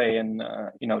 to play in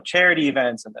charity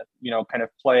events, and then kind of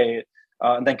play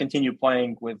and then continue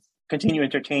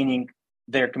entertaining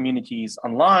their communities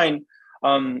online.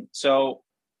 So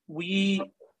we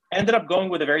ended up going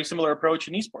with a very similar approach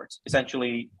in esports,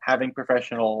 essentially having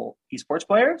professional esports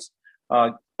players,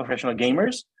 professional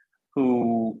gamers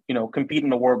who, compete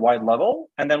in a worldwide level.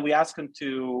 And then we ask them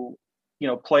to,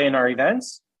 play in our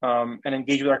events and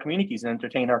engage with our communities and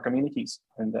entertain our communities.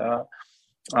 And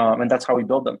that's how we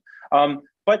build them.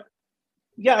 But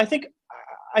yeah,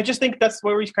 I just think that's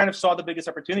where we kind of saw the biggest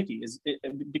opportunity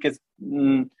because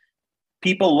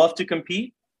people love to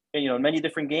compete in many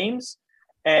different games.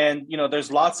 And,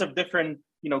 there's lots of different,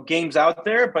 games out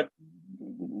there, but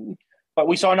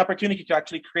we saw an opportunity to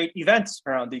actually create events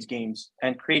around these games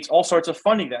and create all sorts of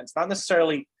fun events, not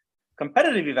necessarily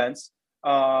competitive events,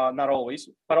 not always,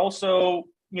 but also,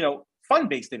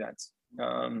 fun-based events,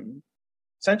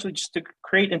 essentially just to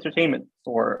create entertainment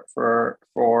for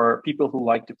people who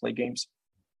like to play games.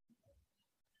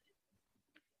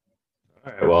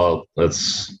 All right, well,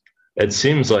 it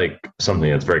seems like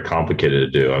something that's very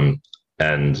complicated to do.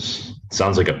 And it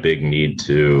sounds like a big need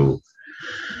to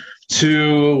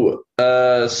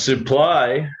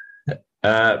supply,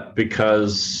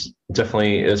 because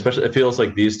definitely, especially, it feels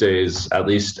like these days, at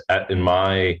least in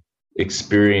my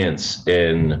experience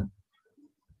in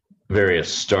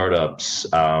various startups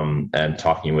and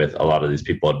talking with a lot of these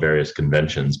people at various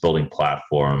conventions, building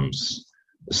platforms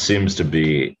seems to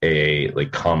be a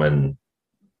common.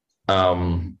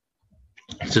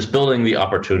 Just building the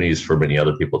opportunities for many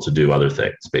other people to do other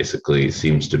things basically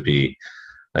seems to be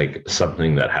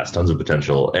something that has tons of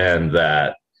potential, and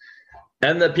that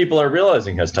people are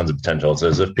realizing has tons of potential. It's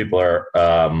as if people are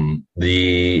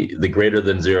the greater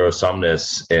than zero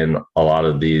sumness in a lot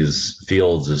of these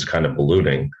fields is kind of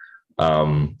ballooning,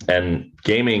 and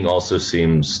gaming also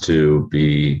seems to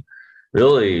be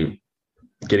really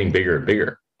getting bigger and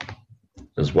bigger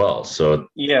as well. So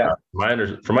yeah,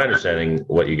 from my understanding,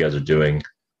 what you guys are doing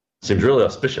seems really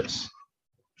auspicious.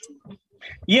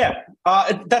 Yeah,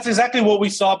 that's exactly what we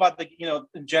saw about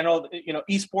in general,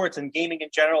 esports and gaming in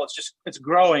general. It's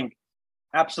growing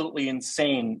absolutely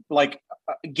insane.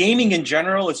 Gaming in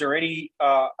general is already,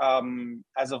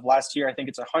 as of last year, I think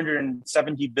it's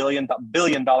 $170 billion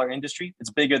industry.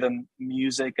 It's bigger than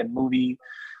music and movie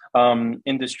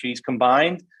industries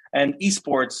combined. And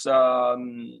esports,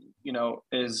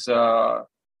 is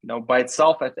by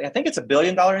itself, I think it's $1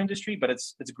 billion industry, but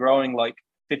it's growing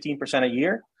 15% a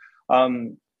year.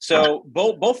 So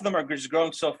both of them are just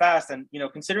growing so fast, and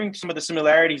considering some of the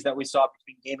similarities that we saw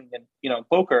between gaming and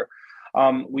poker,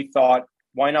 we thought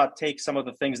why not take some of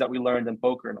the things that we learned in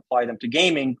poker and apply them to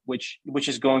gaming, which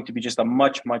is going to be just a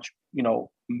much,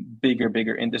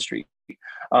 bigger industry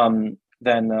than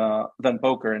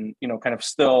poker. And, kind of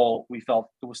still, we felt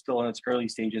it was still in its early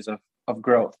stages of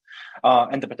growth,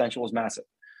 and the potential was massive.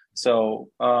 So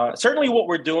certainly what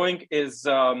we're doing is,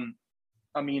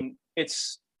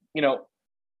 it's,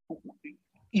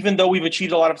 even though we've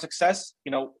achieved a lot of success,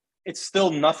 it's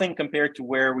still nothing compared to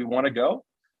where we want to go.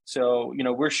 So,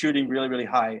 we're shooting really, really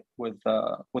high with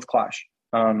Clash.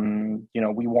 We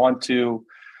want to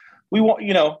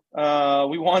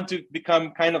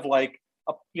become kind of like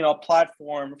a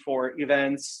platform for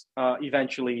events,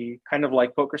 eventually, kind of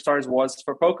like PokerStars was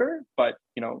for poker, but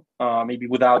maybe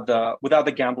without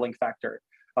the gambling factor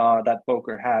that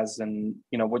poker has, and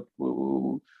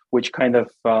which kind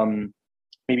of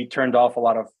maybe turned off a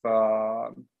lot of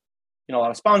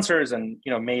sponsors, and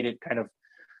made it kind of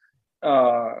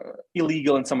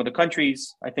illegal in some of the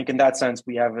countries. I think in that sense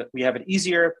we have it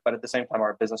easier, but at the same time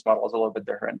our business model is a little bit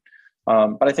different.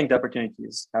 But I think the opportunity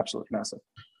is absolutely massive.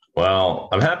 Well,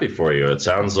 I'm happy for you. It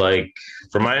sounds like,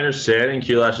 from my understanding,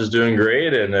 Kulash is doing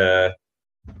great, and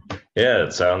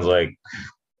it sounds like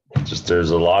just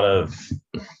there's a lot of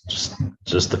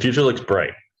just the future looks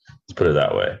bright. Let's put it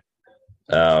that way.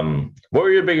 What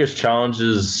were your biggest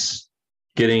challenges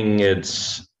getting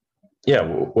it? Yeah,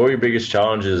 what were your biggest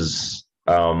challenges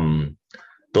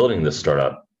building this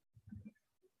startup?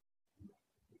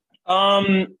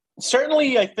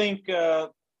 Certainly, I think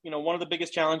one of the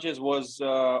biggest challenges was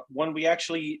when we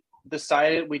actually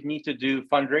decided we'd need to do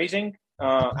fundraising,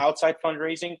 outside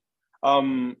fundraising.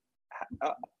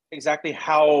 Exactly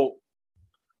how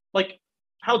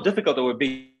difficult it would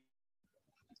be.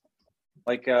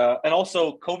 And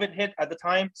also COVID hit at the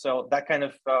time, so that kind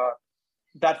of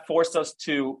that forced us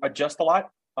to adjust a lot,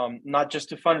 not just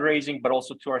to fundraising, but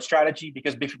also to our strategy.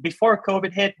 Because before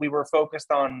COVID hit, we were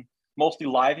focused on mostly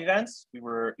live events. We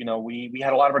were, we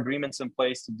had a lot of agreements in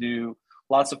place to do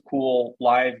lots of cool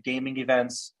live gaming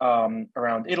events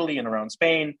around Italy and around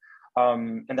Spain.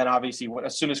 And then obviously,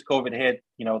 as soon as COVID hit,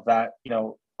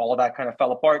 all of that kind of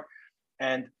fell apart,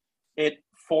 and it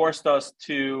forced us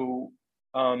to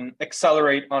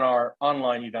accelerate on our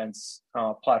online events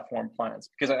platform plans,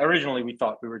 because originally we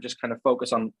thought we were just kind of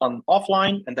focused on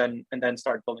offline and then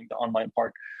start building the online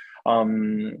part.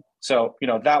 So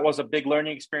that was a big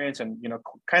learning experience, and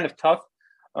kind of tough,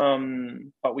 but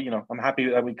I'm happy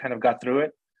that we kind of got through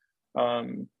it.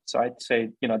 So I'd say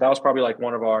that was probably like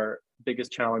one of our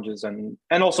biggest challenges, and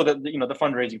also the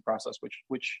fundraising process,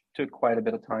 which took quite a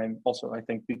bit of time also, I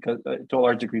think, because to a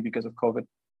large degree because of COVID.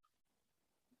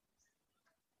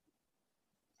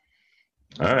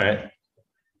 All right.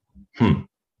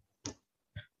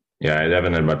 Yeah, I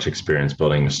haven't had much experience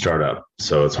building a startup,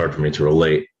 so it's hard for me to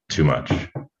relate too much.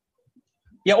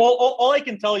 Yeah, well, all I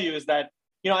can tell you is that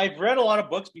I've read a lot of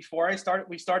books before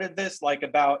we started this, like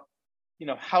about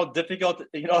how difficult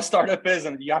a startup is,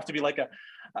 and you have to be like a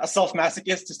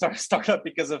self-masochist to start a startup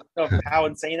because of how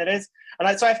insane it is.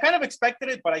 And so I've kind of expected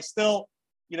it, but I still,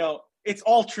 it's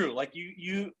all true. Like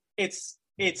it's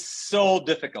so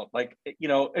difficult. Like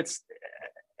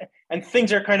and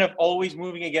things are kind of always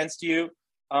moving against you.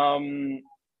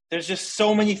 There's just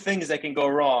so many things that can go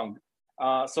wrong.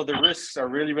 So the risks are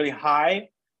really, really high.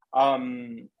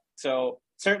 So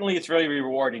certainly it's really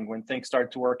rewarding when things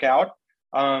start to work out.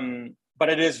 But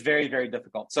it is very, very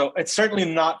difficult. So it's certainly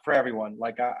not for everyone.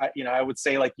 Like I would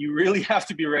say, like, you really have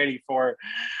to be ready for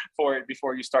it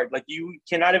before you start. Like, you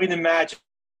cannot even imagine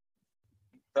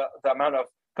the amount of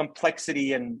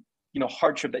complexity and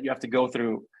hardship that you have to go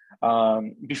through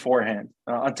beforehand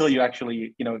until you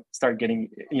actually start getting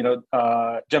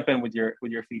jump in with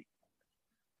your feet.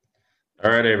 All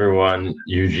right, everyone.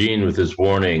 Eugene with his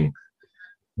warning: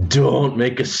 don't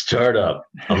make a startup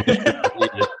unless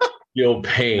you feel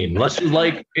pain, unless you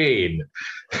like pain.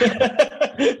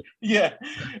 Yeah,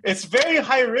 it's very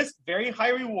high risk, very high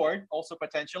reward, also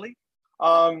potentially.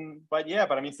 But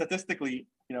I mean, statistically,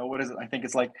 what is it? I think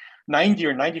it's like 90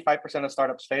 or 95% of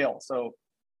startups fail. So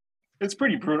it's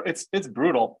pretty brutal. It's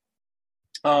brutal.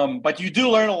 But you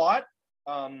do learn a lot.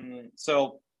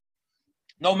 So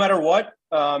no matter what,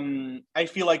 I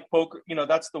feel like poker,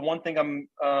 that's the one thing I'm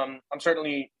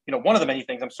certainly, one of the many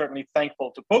things I'm certainly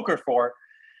thankful to poker for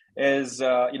is,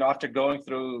 after going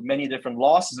through many different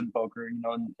losses in poker,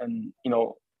 and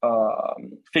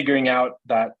figuring out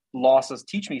that losses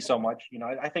teach me so much.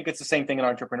 I think it's the same thing in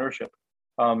entrepreneurship.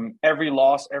 Every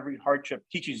loss, every hardship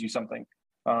teaches you something.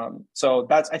 So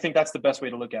I think that's the best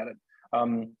way to look at it.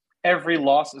 Every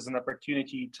loss is an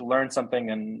opportunity to learn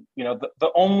something, and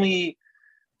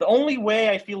the The only way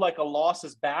I feel like a loss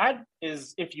is bad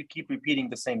is if you keep repeating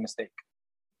the same mistake.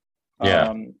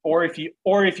 Yeah. Or if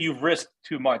you've risked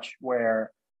too much,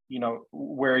 where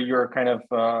you're kind of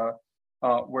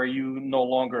where you no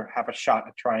longer have a shot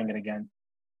at trying it again.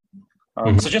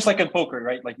 So just like in poker,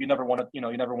 right? Like you never want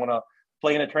to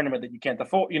play in a tournament that you can't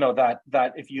afford.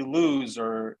 That if you lose,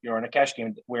 or you're in a cash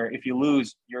game where if you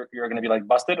lose, you're going to be like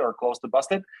busted or close to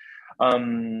busted.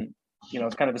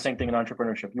 It's kind of the same thing in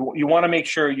entrepreneurship. You want to make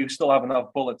sure you still have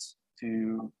enough bullets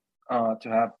to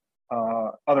have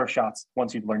other shots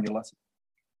once you've learned your lesson.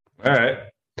 All right.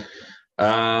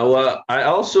 Well, I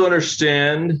also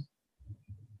understand.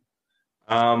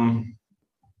 Well,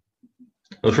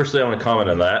 firstly, I want to comment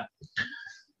on that.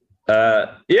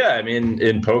 I mean,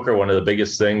 in poker, one of the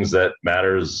biggest things that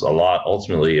matters a lot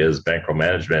ultimately is bankroll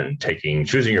management and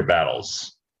choosing your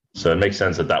battles. So it makes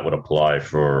sense that would apply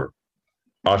for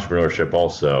entrepreneurship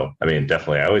also. I mean,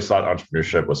 definitely. I always thought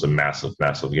entrepreneurship was a massive,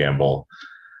 massive gamble.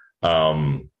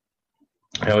 I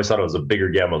always thought it was a bigger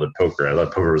gamble than poker. I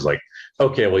thought poker was like,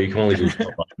 okay, well, you can only lose so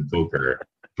much in poker.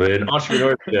 But in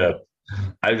entrepreneurship,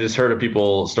 I've just heard of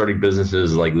people starting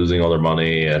businesses like losing all their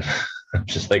money, and I'm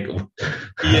just like,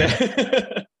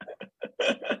 yeah.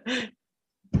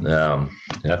 You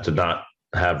have to not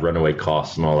have runaway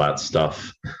costs and all that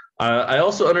stuff. I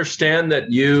also understand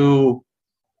that you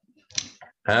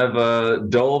have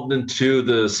delved into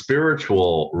the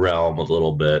spiritual realm a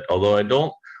little bit, although I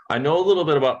know a little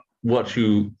bit about what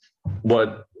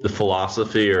the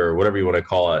philosophy or whatever you want to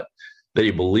call it that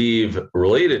you believe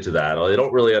related to that. I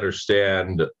don't really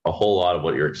understand a whole lot of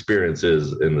what your experience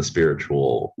is in the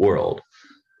spiritual world.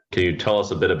 Can you tell us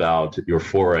a bit about your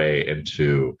foray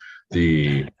into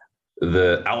the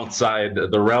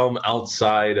realm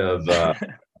outside of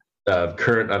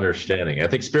current understanding? I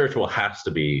think spiritual has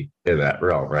to be in that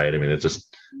realm, right? I mean, it's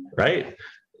just right.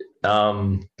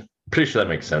 Pretty sure that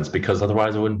makes sense, because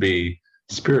otherwise it wouldn't be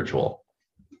spiritual.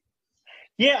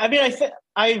 Yeah, I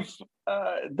mean,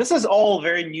 this is all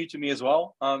very new to me as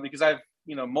well, because I've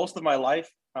most of my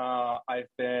life I've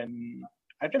been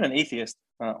an atheist,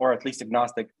 or at least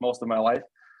agnostic most of my life,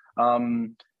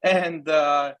 and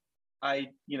I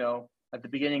at the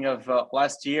beginning of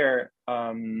last year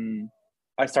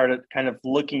I started kind of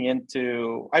looking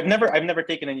into. I've never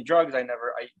taken any drugs. I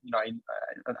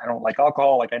don't like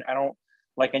alcohol. Like I don't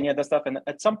like any of that stuff. And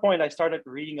at some point, I started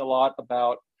reading a lot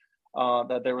about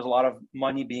that there was a lot of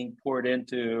money being poured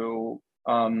into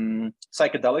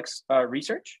psychedelics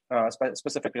research,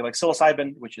 specifically like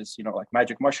psilocybin, which is like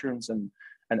magic mushrooms, and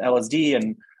LSD,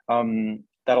 and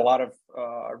that a lot of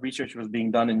research was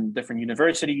being done in different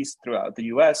universities throughout the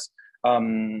U.S.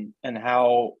 And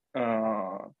how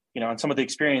and some of the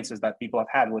experiences that people have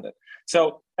had with it.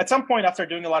 So at some point, after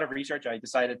doing a lot of research, I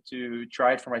decided to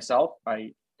try it for myself.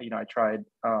 I tried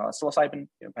psilocybin,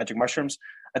 magic mushrooms,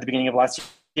 at the beginning of last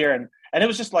year, and it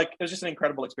was just an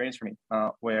incredible experience for me,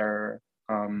 where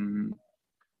I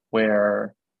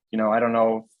don't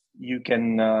know if you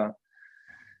can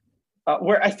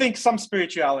where I think some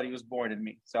spirituality was born in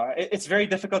me. So it's very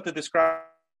difficult to describe.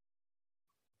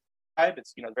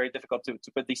 It's very difficult to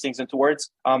put these things into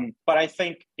words. But I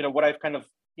think what I've kind of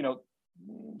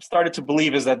started to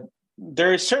believe is that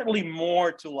there is certainly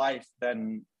more to life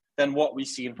than what we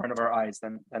see in front of our eyes,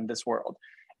 than this world.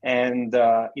 And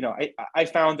I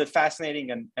found it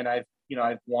fascinating, and I've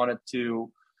wanted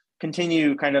to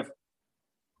continue kind of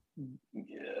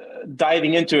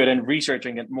diving into it and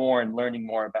researching it more and learning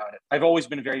more about it. I've always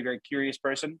been a very, very curious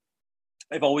person.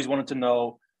 I've always wanted to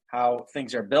know how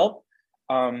things are built.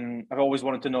 I've always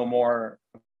wanted to know more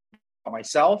about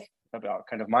myself, about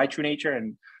kind of my true nature,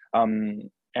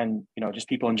 and just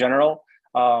people in general.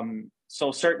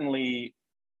 So certainly,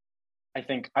 I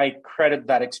think I credit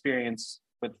that experience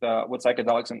with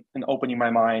psychedelics and opening my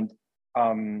mind,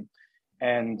 and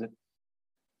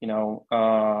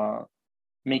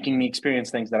making me experience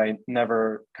things that I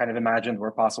never kind of imagined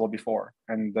were possible before.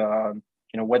 And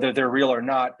whether they're real or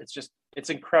not, it's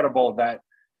incredible that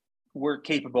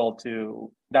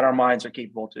our minds are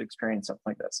capable to experience something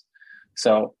like this.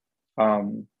 So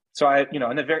I, in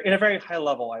a very high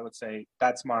level, I would say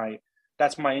that's my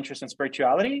interest in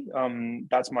spirituality.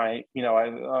 That's my,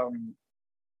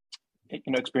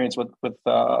 experience with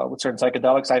certain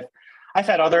psychedelics. I've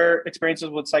had other experiences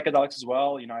with psychedelics as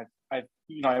well.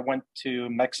 I went to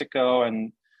Mexico,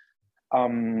 and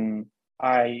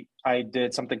I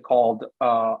did something called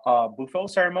a bufo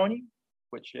ceremony,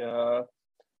 which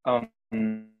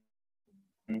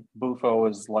bufo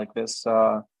is like this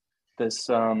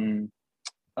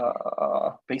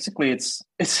basically it's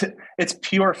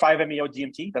pure 5-MeO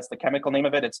DMT. That's the chemical name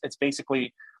of it. It's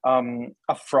basically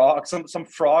a frog, some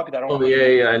frog that Oh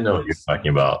only yeah, I know what you're lives.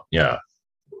 talking about. Yeah.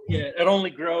 Yeah, it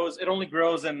only grows,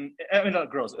 and I mean, not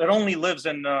grows. It only lives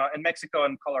in Mexico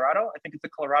and Colorado. I think it's the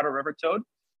Colorado river toad.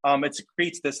 It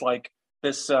secretes this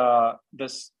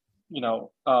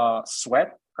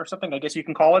sweat or something, I guess you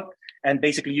can call it, and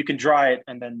basically you can dry it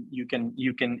and then you can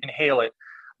inhale it,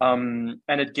 and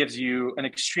it gives you an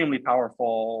extremely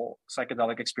powerful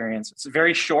psychedelic experience. It's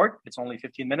very short; it's only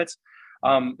 15 minutes,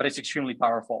 but it's extremely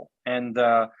powerful, and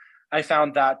I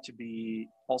found that to be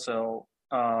also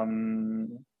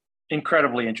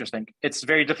incredibly interesting. It's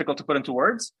very difficult to put into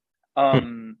words.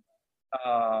 Um,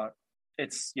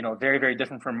 it's very, very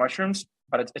different from mushrooms,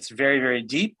 but it's very, very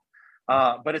deep.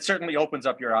 But it certainly opens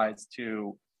up your eyes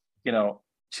to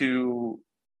to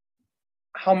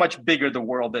how much bigger the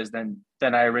world is than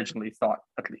I originally thought,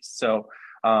 at least. So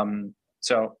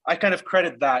I kind of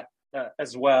credit that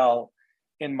as well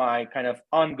in my kind of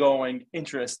ongoing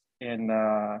interest in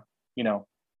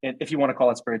if you want to call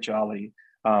it spirituality,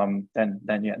 then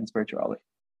yeah, in spirituality.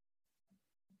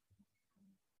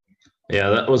 Yeah,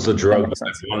 that was the That drug makes that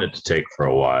I sense. wanted to take for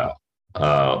a while,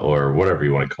 or whatever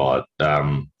you want to call it.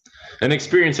 An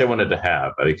experience I wanted to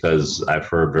have because I've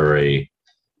heard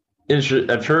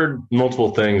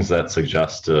multiple things that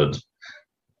suggested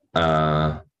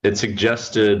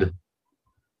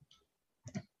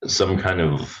some kind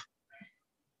of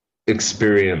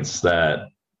experience that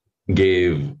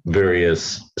gave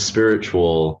various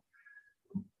spiritual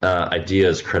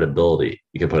ideas credibility.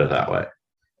 You can put it that way.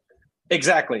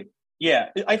 Exactly. Yeah,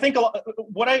 I think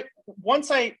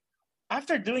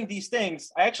after doing these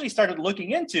things, I actually started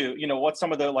looking into what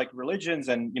some of the like religions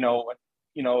and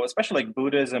especially like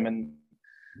Buddhism and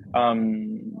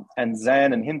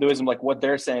Zen and Hinduism, like what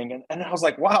they're saying, and I was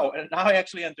like, wow, and now I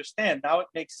actually understand. Now it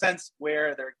makes sense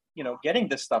where they're getting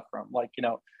this stuff from. Like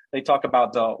they talk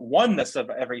about the oneness of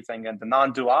everything and the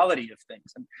non-duality of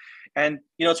things, and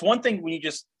it's one thing when you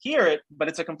just hear it, but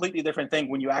it's a completely different thing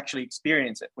when you actually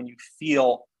experience it, when you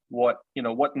feel what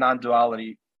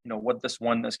non-duality, what this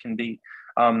oneness can be.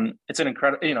 It's an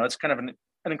incredible, it's kind of an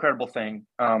incredible thing.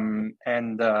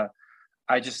 And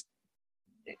I just,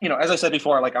 as I said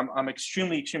before, like I'm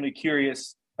extremely, extremely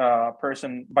curious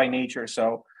person by nature.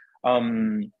 So,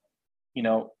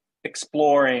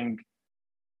 exploring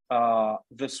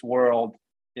this world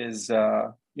is,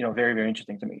 very, very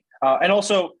interesting to me. And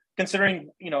also considering,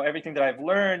 everything that I've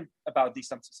learned about these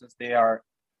substances, they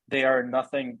are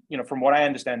nothing, from what I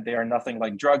understand, they are nothing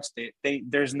like drugs.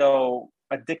 There's no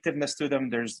addictiveness to them.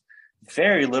 There's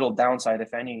very little downside,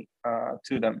 if any,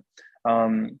 to them.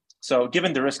 So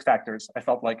given the risk factors, I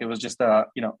felt like it was just a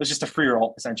free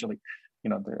roll, essentially,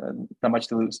 not much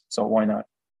to lose. So why not?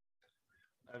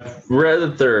 I've read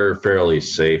that they're fairly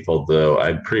safe, although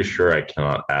I'm pretty sure I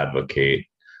cannot advocate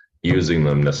using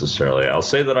them necessarily. I'll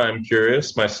say that I'm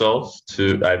curious myself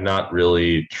I've not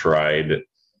really tried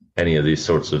any of these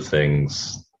sorts of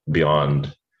things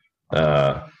beyond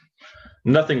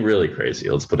nothing really crazy.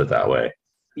 Let's put it that way.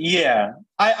 Yeah,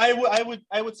 I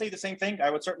would say the same thing. I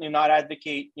would certainly not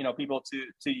advocate people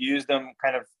to use them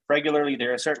kind of regularly. They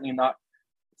are certainly not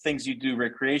things you do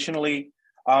recreationally.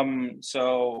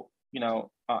 So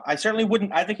I certainly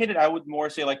wouldn't advocate it. I would more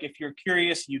say, like, if you're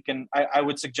curious, you can. I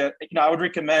would suggest, I would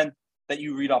recommend that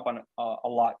you read up on it a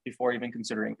lot before even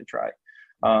considering to try.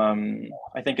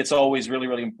 I think it's always really,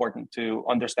 really important to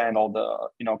understand all the,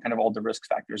 kind of all the risk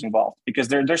factors involved, because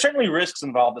there's certainly risks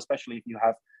involved, especially if you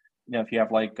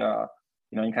have, like,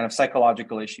 any kind of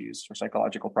psychological issues or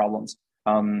psychological problems.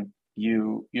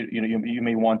 You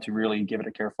may want to really give it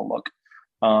a careful look.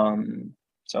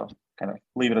 So kind of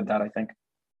leave it at that, I think.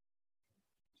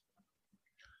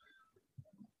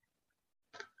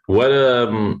 What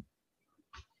do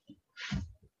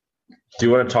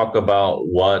you want to talk about?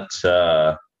 What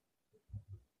let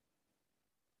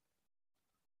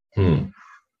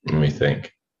me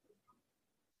think.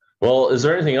 Well, is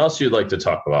there anything else you'd like to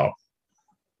talk about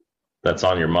that's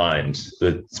on your mind?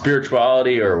 The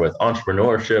spirituality, or with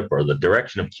entrepreneurship, or the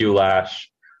direction of QLash,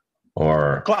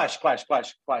 or Clash. Clash.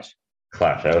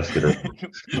 I was gonna.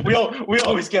 we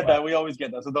always get that. We always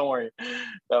get that. So don't worry. We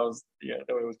always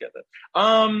get that.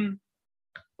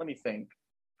 Let me think.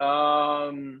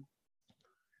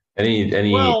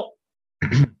 Any? Well,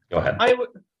 Go ahead. I would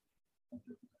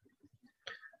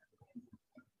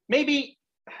maybe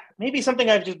something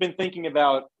I've just been thinking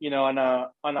about, on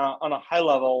a high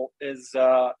level, is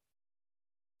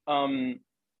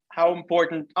how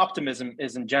important optimism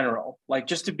is in general. Like,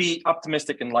 just to be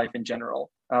optimistic in life in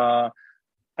general.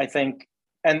 I think,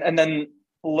 and then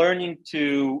learning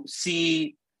to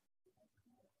see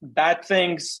bad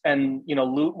things, and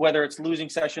whether it's losing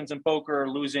sessions in poker or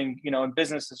losing in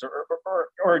businesses,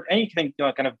 or anything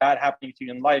kind of bad happening to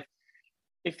you in life.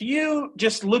 If you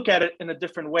just look at it in a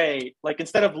different way, like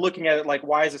instead of looking at it like,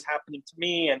 why is this happening to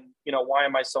me, and why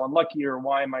am I so unlucky, or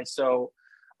why am I so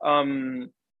kind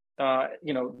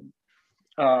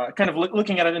of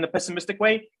looking at it in a pessimistic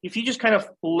way, if you just kind of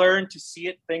learn to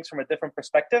see things from a different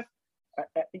perspective,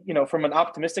 from an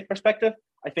optimistic perspective,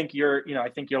 I think your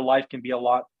life can be a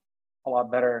lot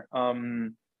better.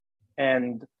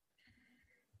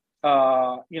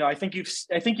 I think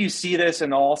you see this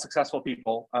in all successful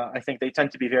people. I think they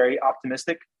tend to be very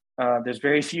optimistic. There's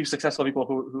very few successful people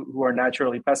who are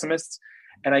naturally pessimists,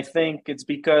 and I think it's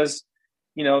because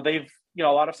they've a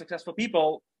lot of successful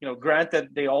people.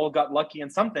 Granted, they all got lucky in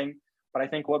something, but I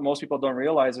think what most people don't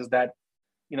realize is that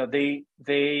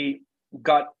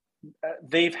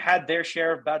they've had their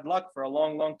share of bad luck for a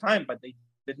long time, but they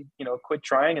didn't quit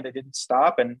trying, and they didn't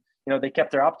stop, and they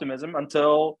kept their optimism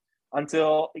until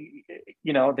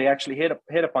they actually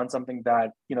hit upon something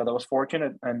that that was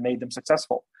fortunate and made them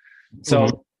successful.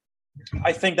 So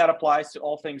I think that applies to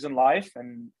all things in life,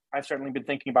 and I've certainly been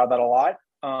thinking about that a lot.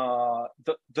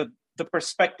 The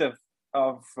perspective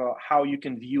of how you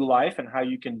can view life and how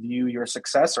you can view your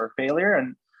success or failure,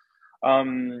 and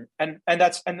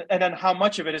then how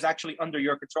much of it is actually under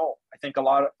your control. I think a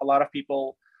lot of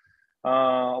people, a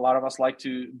lot of us like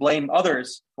to blame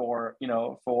others for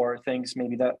things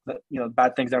maybe that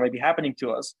bad things that might be happening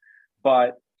to us,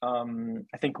 but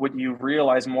I think what you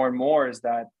realize more and more is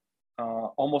that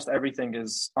almost everything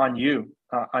is on you,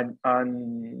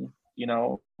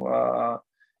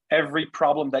 every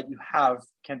problem that you have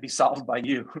can be solved by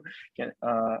you,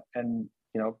 and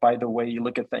by the way you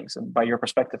look at things and by your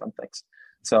perspective on things.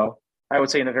 So I would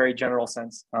say, in a very general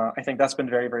sense, I think that's been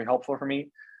very, very helpful for me,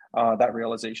 that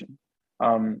realization.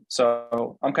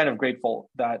 So I'm kind of grateful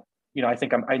that I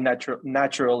think I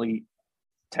naturally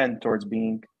tend towards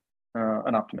being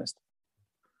an optimist.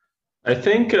 I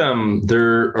think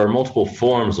there are multiple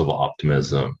forms of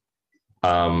optimism.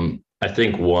 I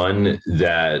think one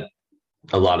that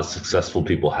a lot of successful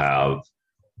people have,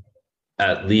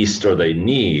 at least, or they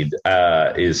need,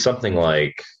 is something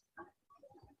like,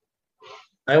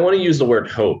 I want to use the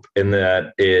word hope, in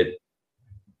that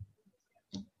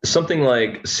something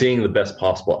like seeing the best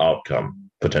possible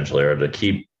outcome potentially, or to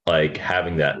keep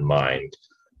having that in mind,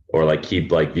 or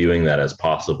keep viewing that as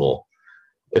possible,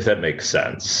 if that makes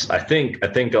sense. I think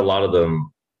a lot of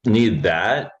them need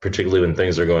that, particularly when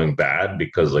things are going bad,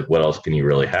 because what else can you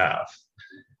really have?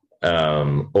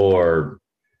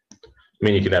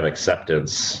 You can have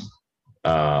acceptance,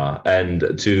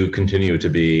 and to continue to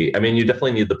be, you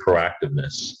definitely need the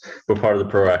proactiveness, but part of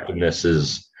the proactiveness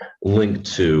is linked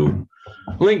to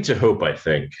hope, I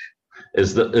think,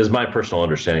 is my personal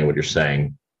understanding of what you're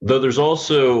saying. Though there's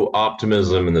also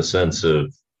optimism in the sense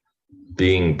of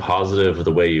being positive of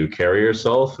the way you carry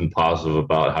yourself, and positive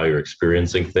about how you're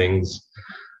experiencing things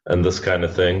and this kind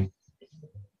of thing.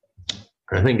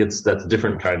 I think that's a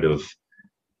different kind of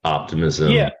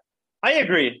optimism. Yeah, I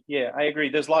agree.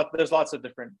 There's lots of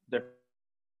different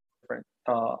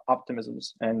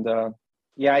optimisms, and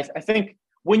I think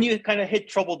when you kind of hit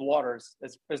troubled waters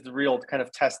is the real kind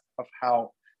of test of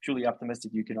how truly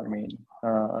optimistic you can remain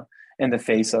in the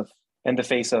face of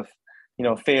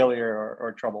failure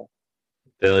or trouble.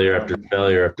 Failure after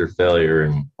failure after failure,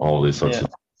 and all these sorts of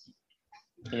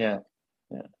things.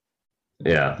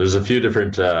 Yeah. There's a few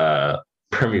different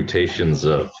permutations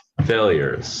of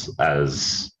failures,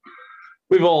 as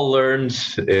we've all learned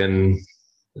in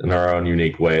our own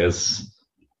unique ways.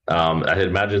 I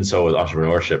imagine so with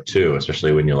entrepreneurship too,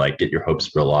 especially when you get your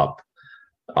hopes real up.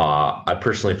 I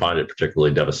personally find it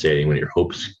particularly devastating when your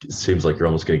hopes, it seems like you're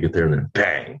almost going to get there, and then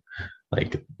bang,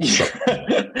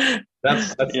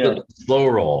 that's the slow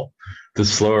roll. The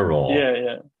slower roll.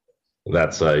 Yeah.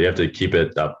 That's you have to keep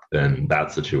it up in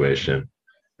that situation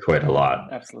quite a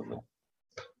lot. Absolutely.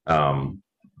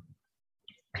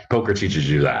 Poker teaches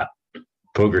you that.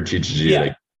 Poker teaches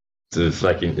you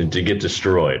to get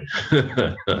destroyed.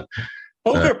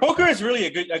 Poker is really a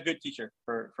good teacher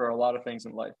for a lot of things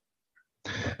in life.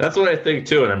 That's what I think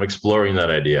too, and I'm exploring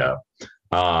that idea.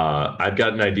 I've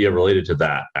got an idea related to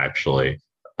that, actually,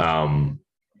 to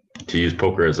use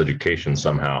poker as education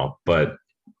somehow, but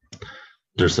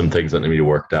there's some things that need to be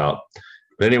worked out.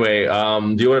 But anyway,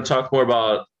 do you want to talk more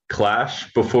about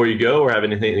Clash before you go, or have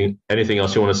anything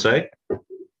else you want to say?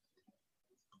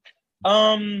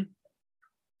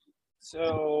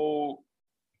 So,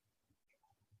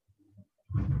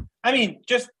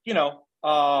 just,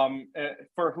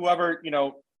 for whoever,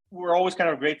 we're always kind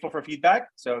of grateful for feedback.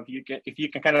 So if you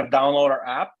can kind of download our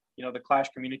app, the Clash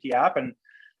community app, and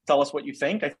tell us what you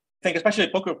think. I think especially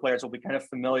poker players will be kind of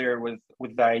familiar with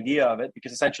the idea of it,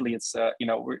 because essentially it's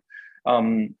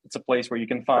it's a place where you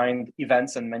can find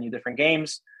events and many different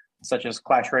games such as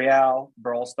Clash Royale,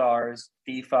 Brawl Stars,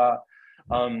 FIFA,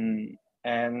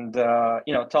 and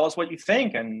tell us what you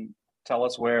think, and tell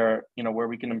us where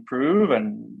we can improve,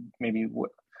 and maybe what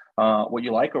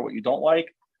you like or what you don't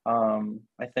like.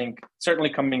 I think certainly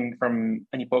coming from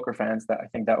any poker fans, that I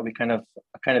think that would be kind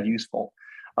of useful.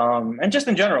 And just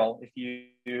in general, if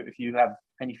you have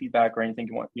any feedback or anything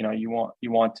you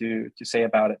want to say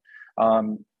about it,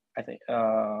 I think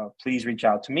please reach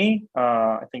out to me.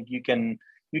 I think you can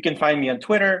find me on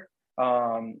Twitter,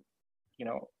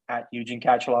 at Eugene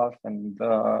Katchalov, and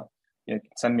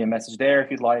send me a message there if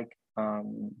you'd like. I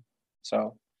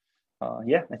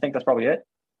think that's probably it.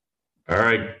 All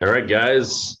right,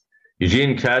 guys.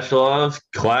 Eugene Katchalov,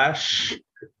 Clash,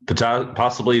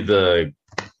 possibly the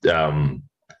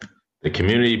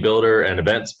community builder and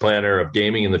events planner of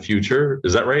gaming in the future.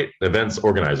 Is that right? Events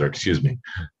organizer, excuse me.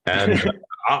 And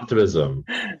Optimism.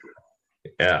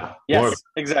 Yeah. Yes,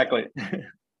 exactly.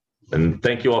 And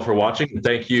thank you all for watching.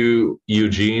 Thank you,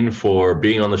 Eugene, for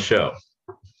being on the show.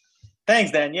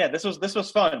 Thanks, Dan. Yeah, this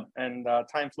was fun, and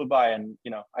time flew by, and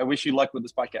I wish you luck with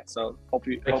this podcast. So hope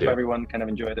everyone kind of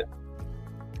enjoyed it.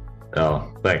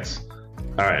 Oh, thanks.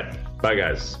 All right. Bye,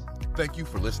 guys. Thank you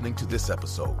for listening to this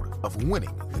episode of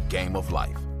Winning the Game of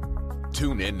Life.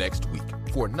 Tune in next week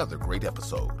for another great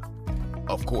episode.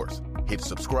 Of course, hit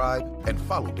subscribe and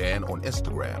follow Dan on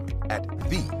Instagram at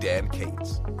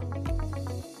 @TheDanCates.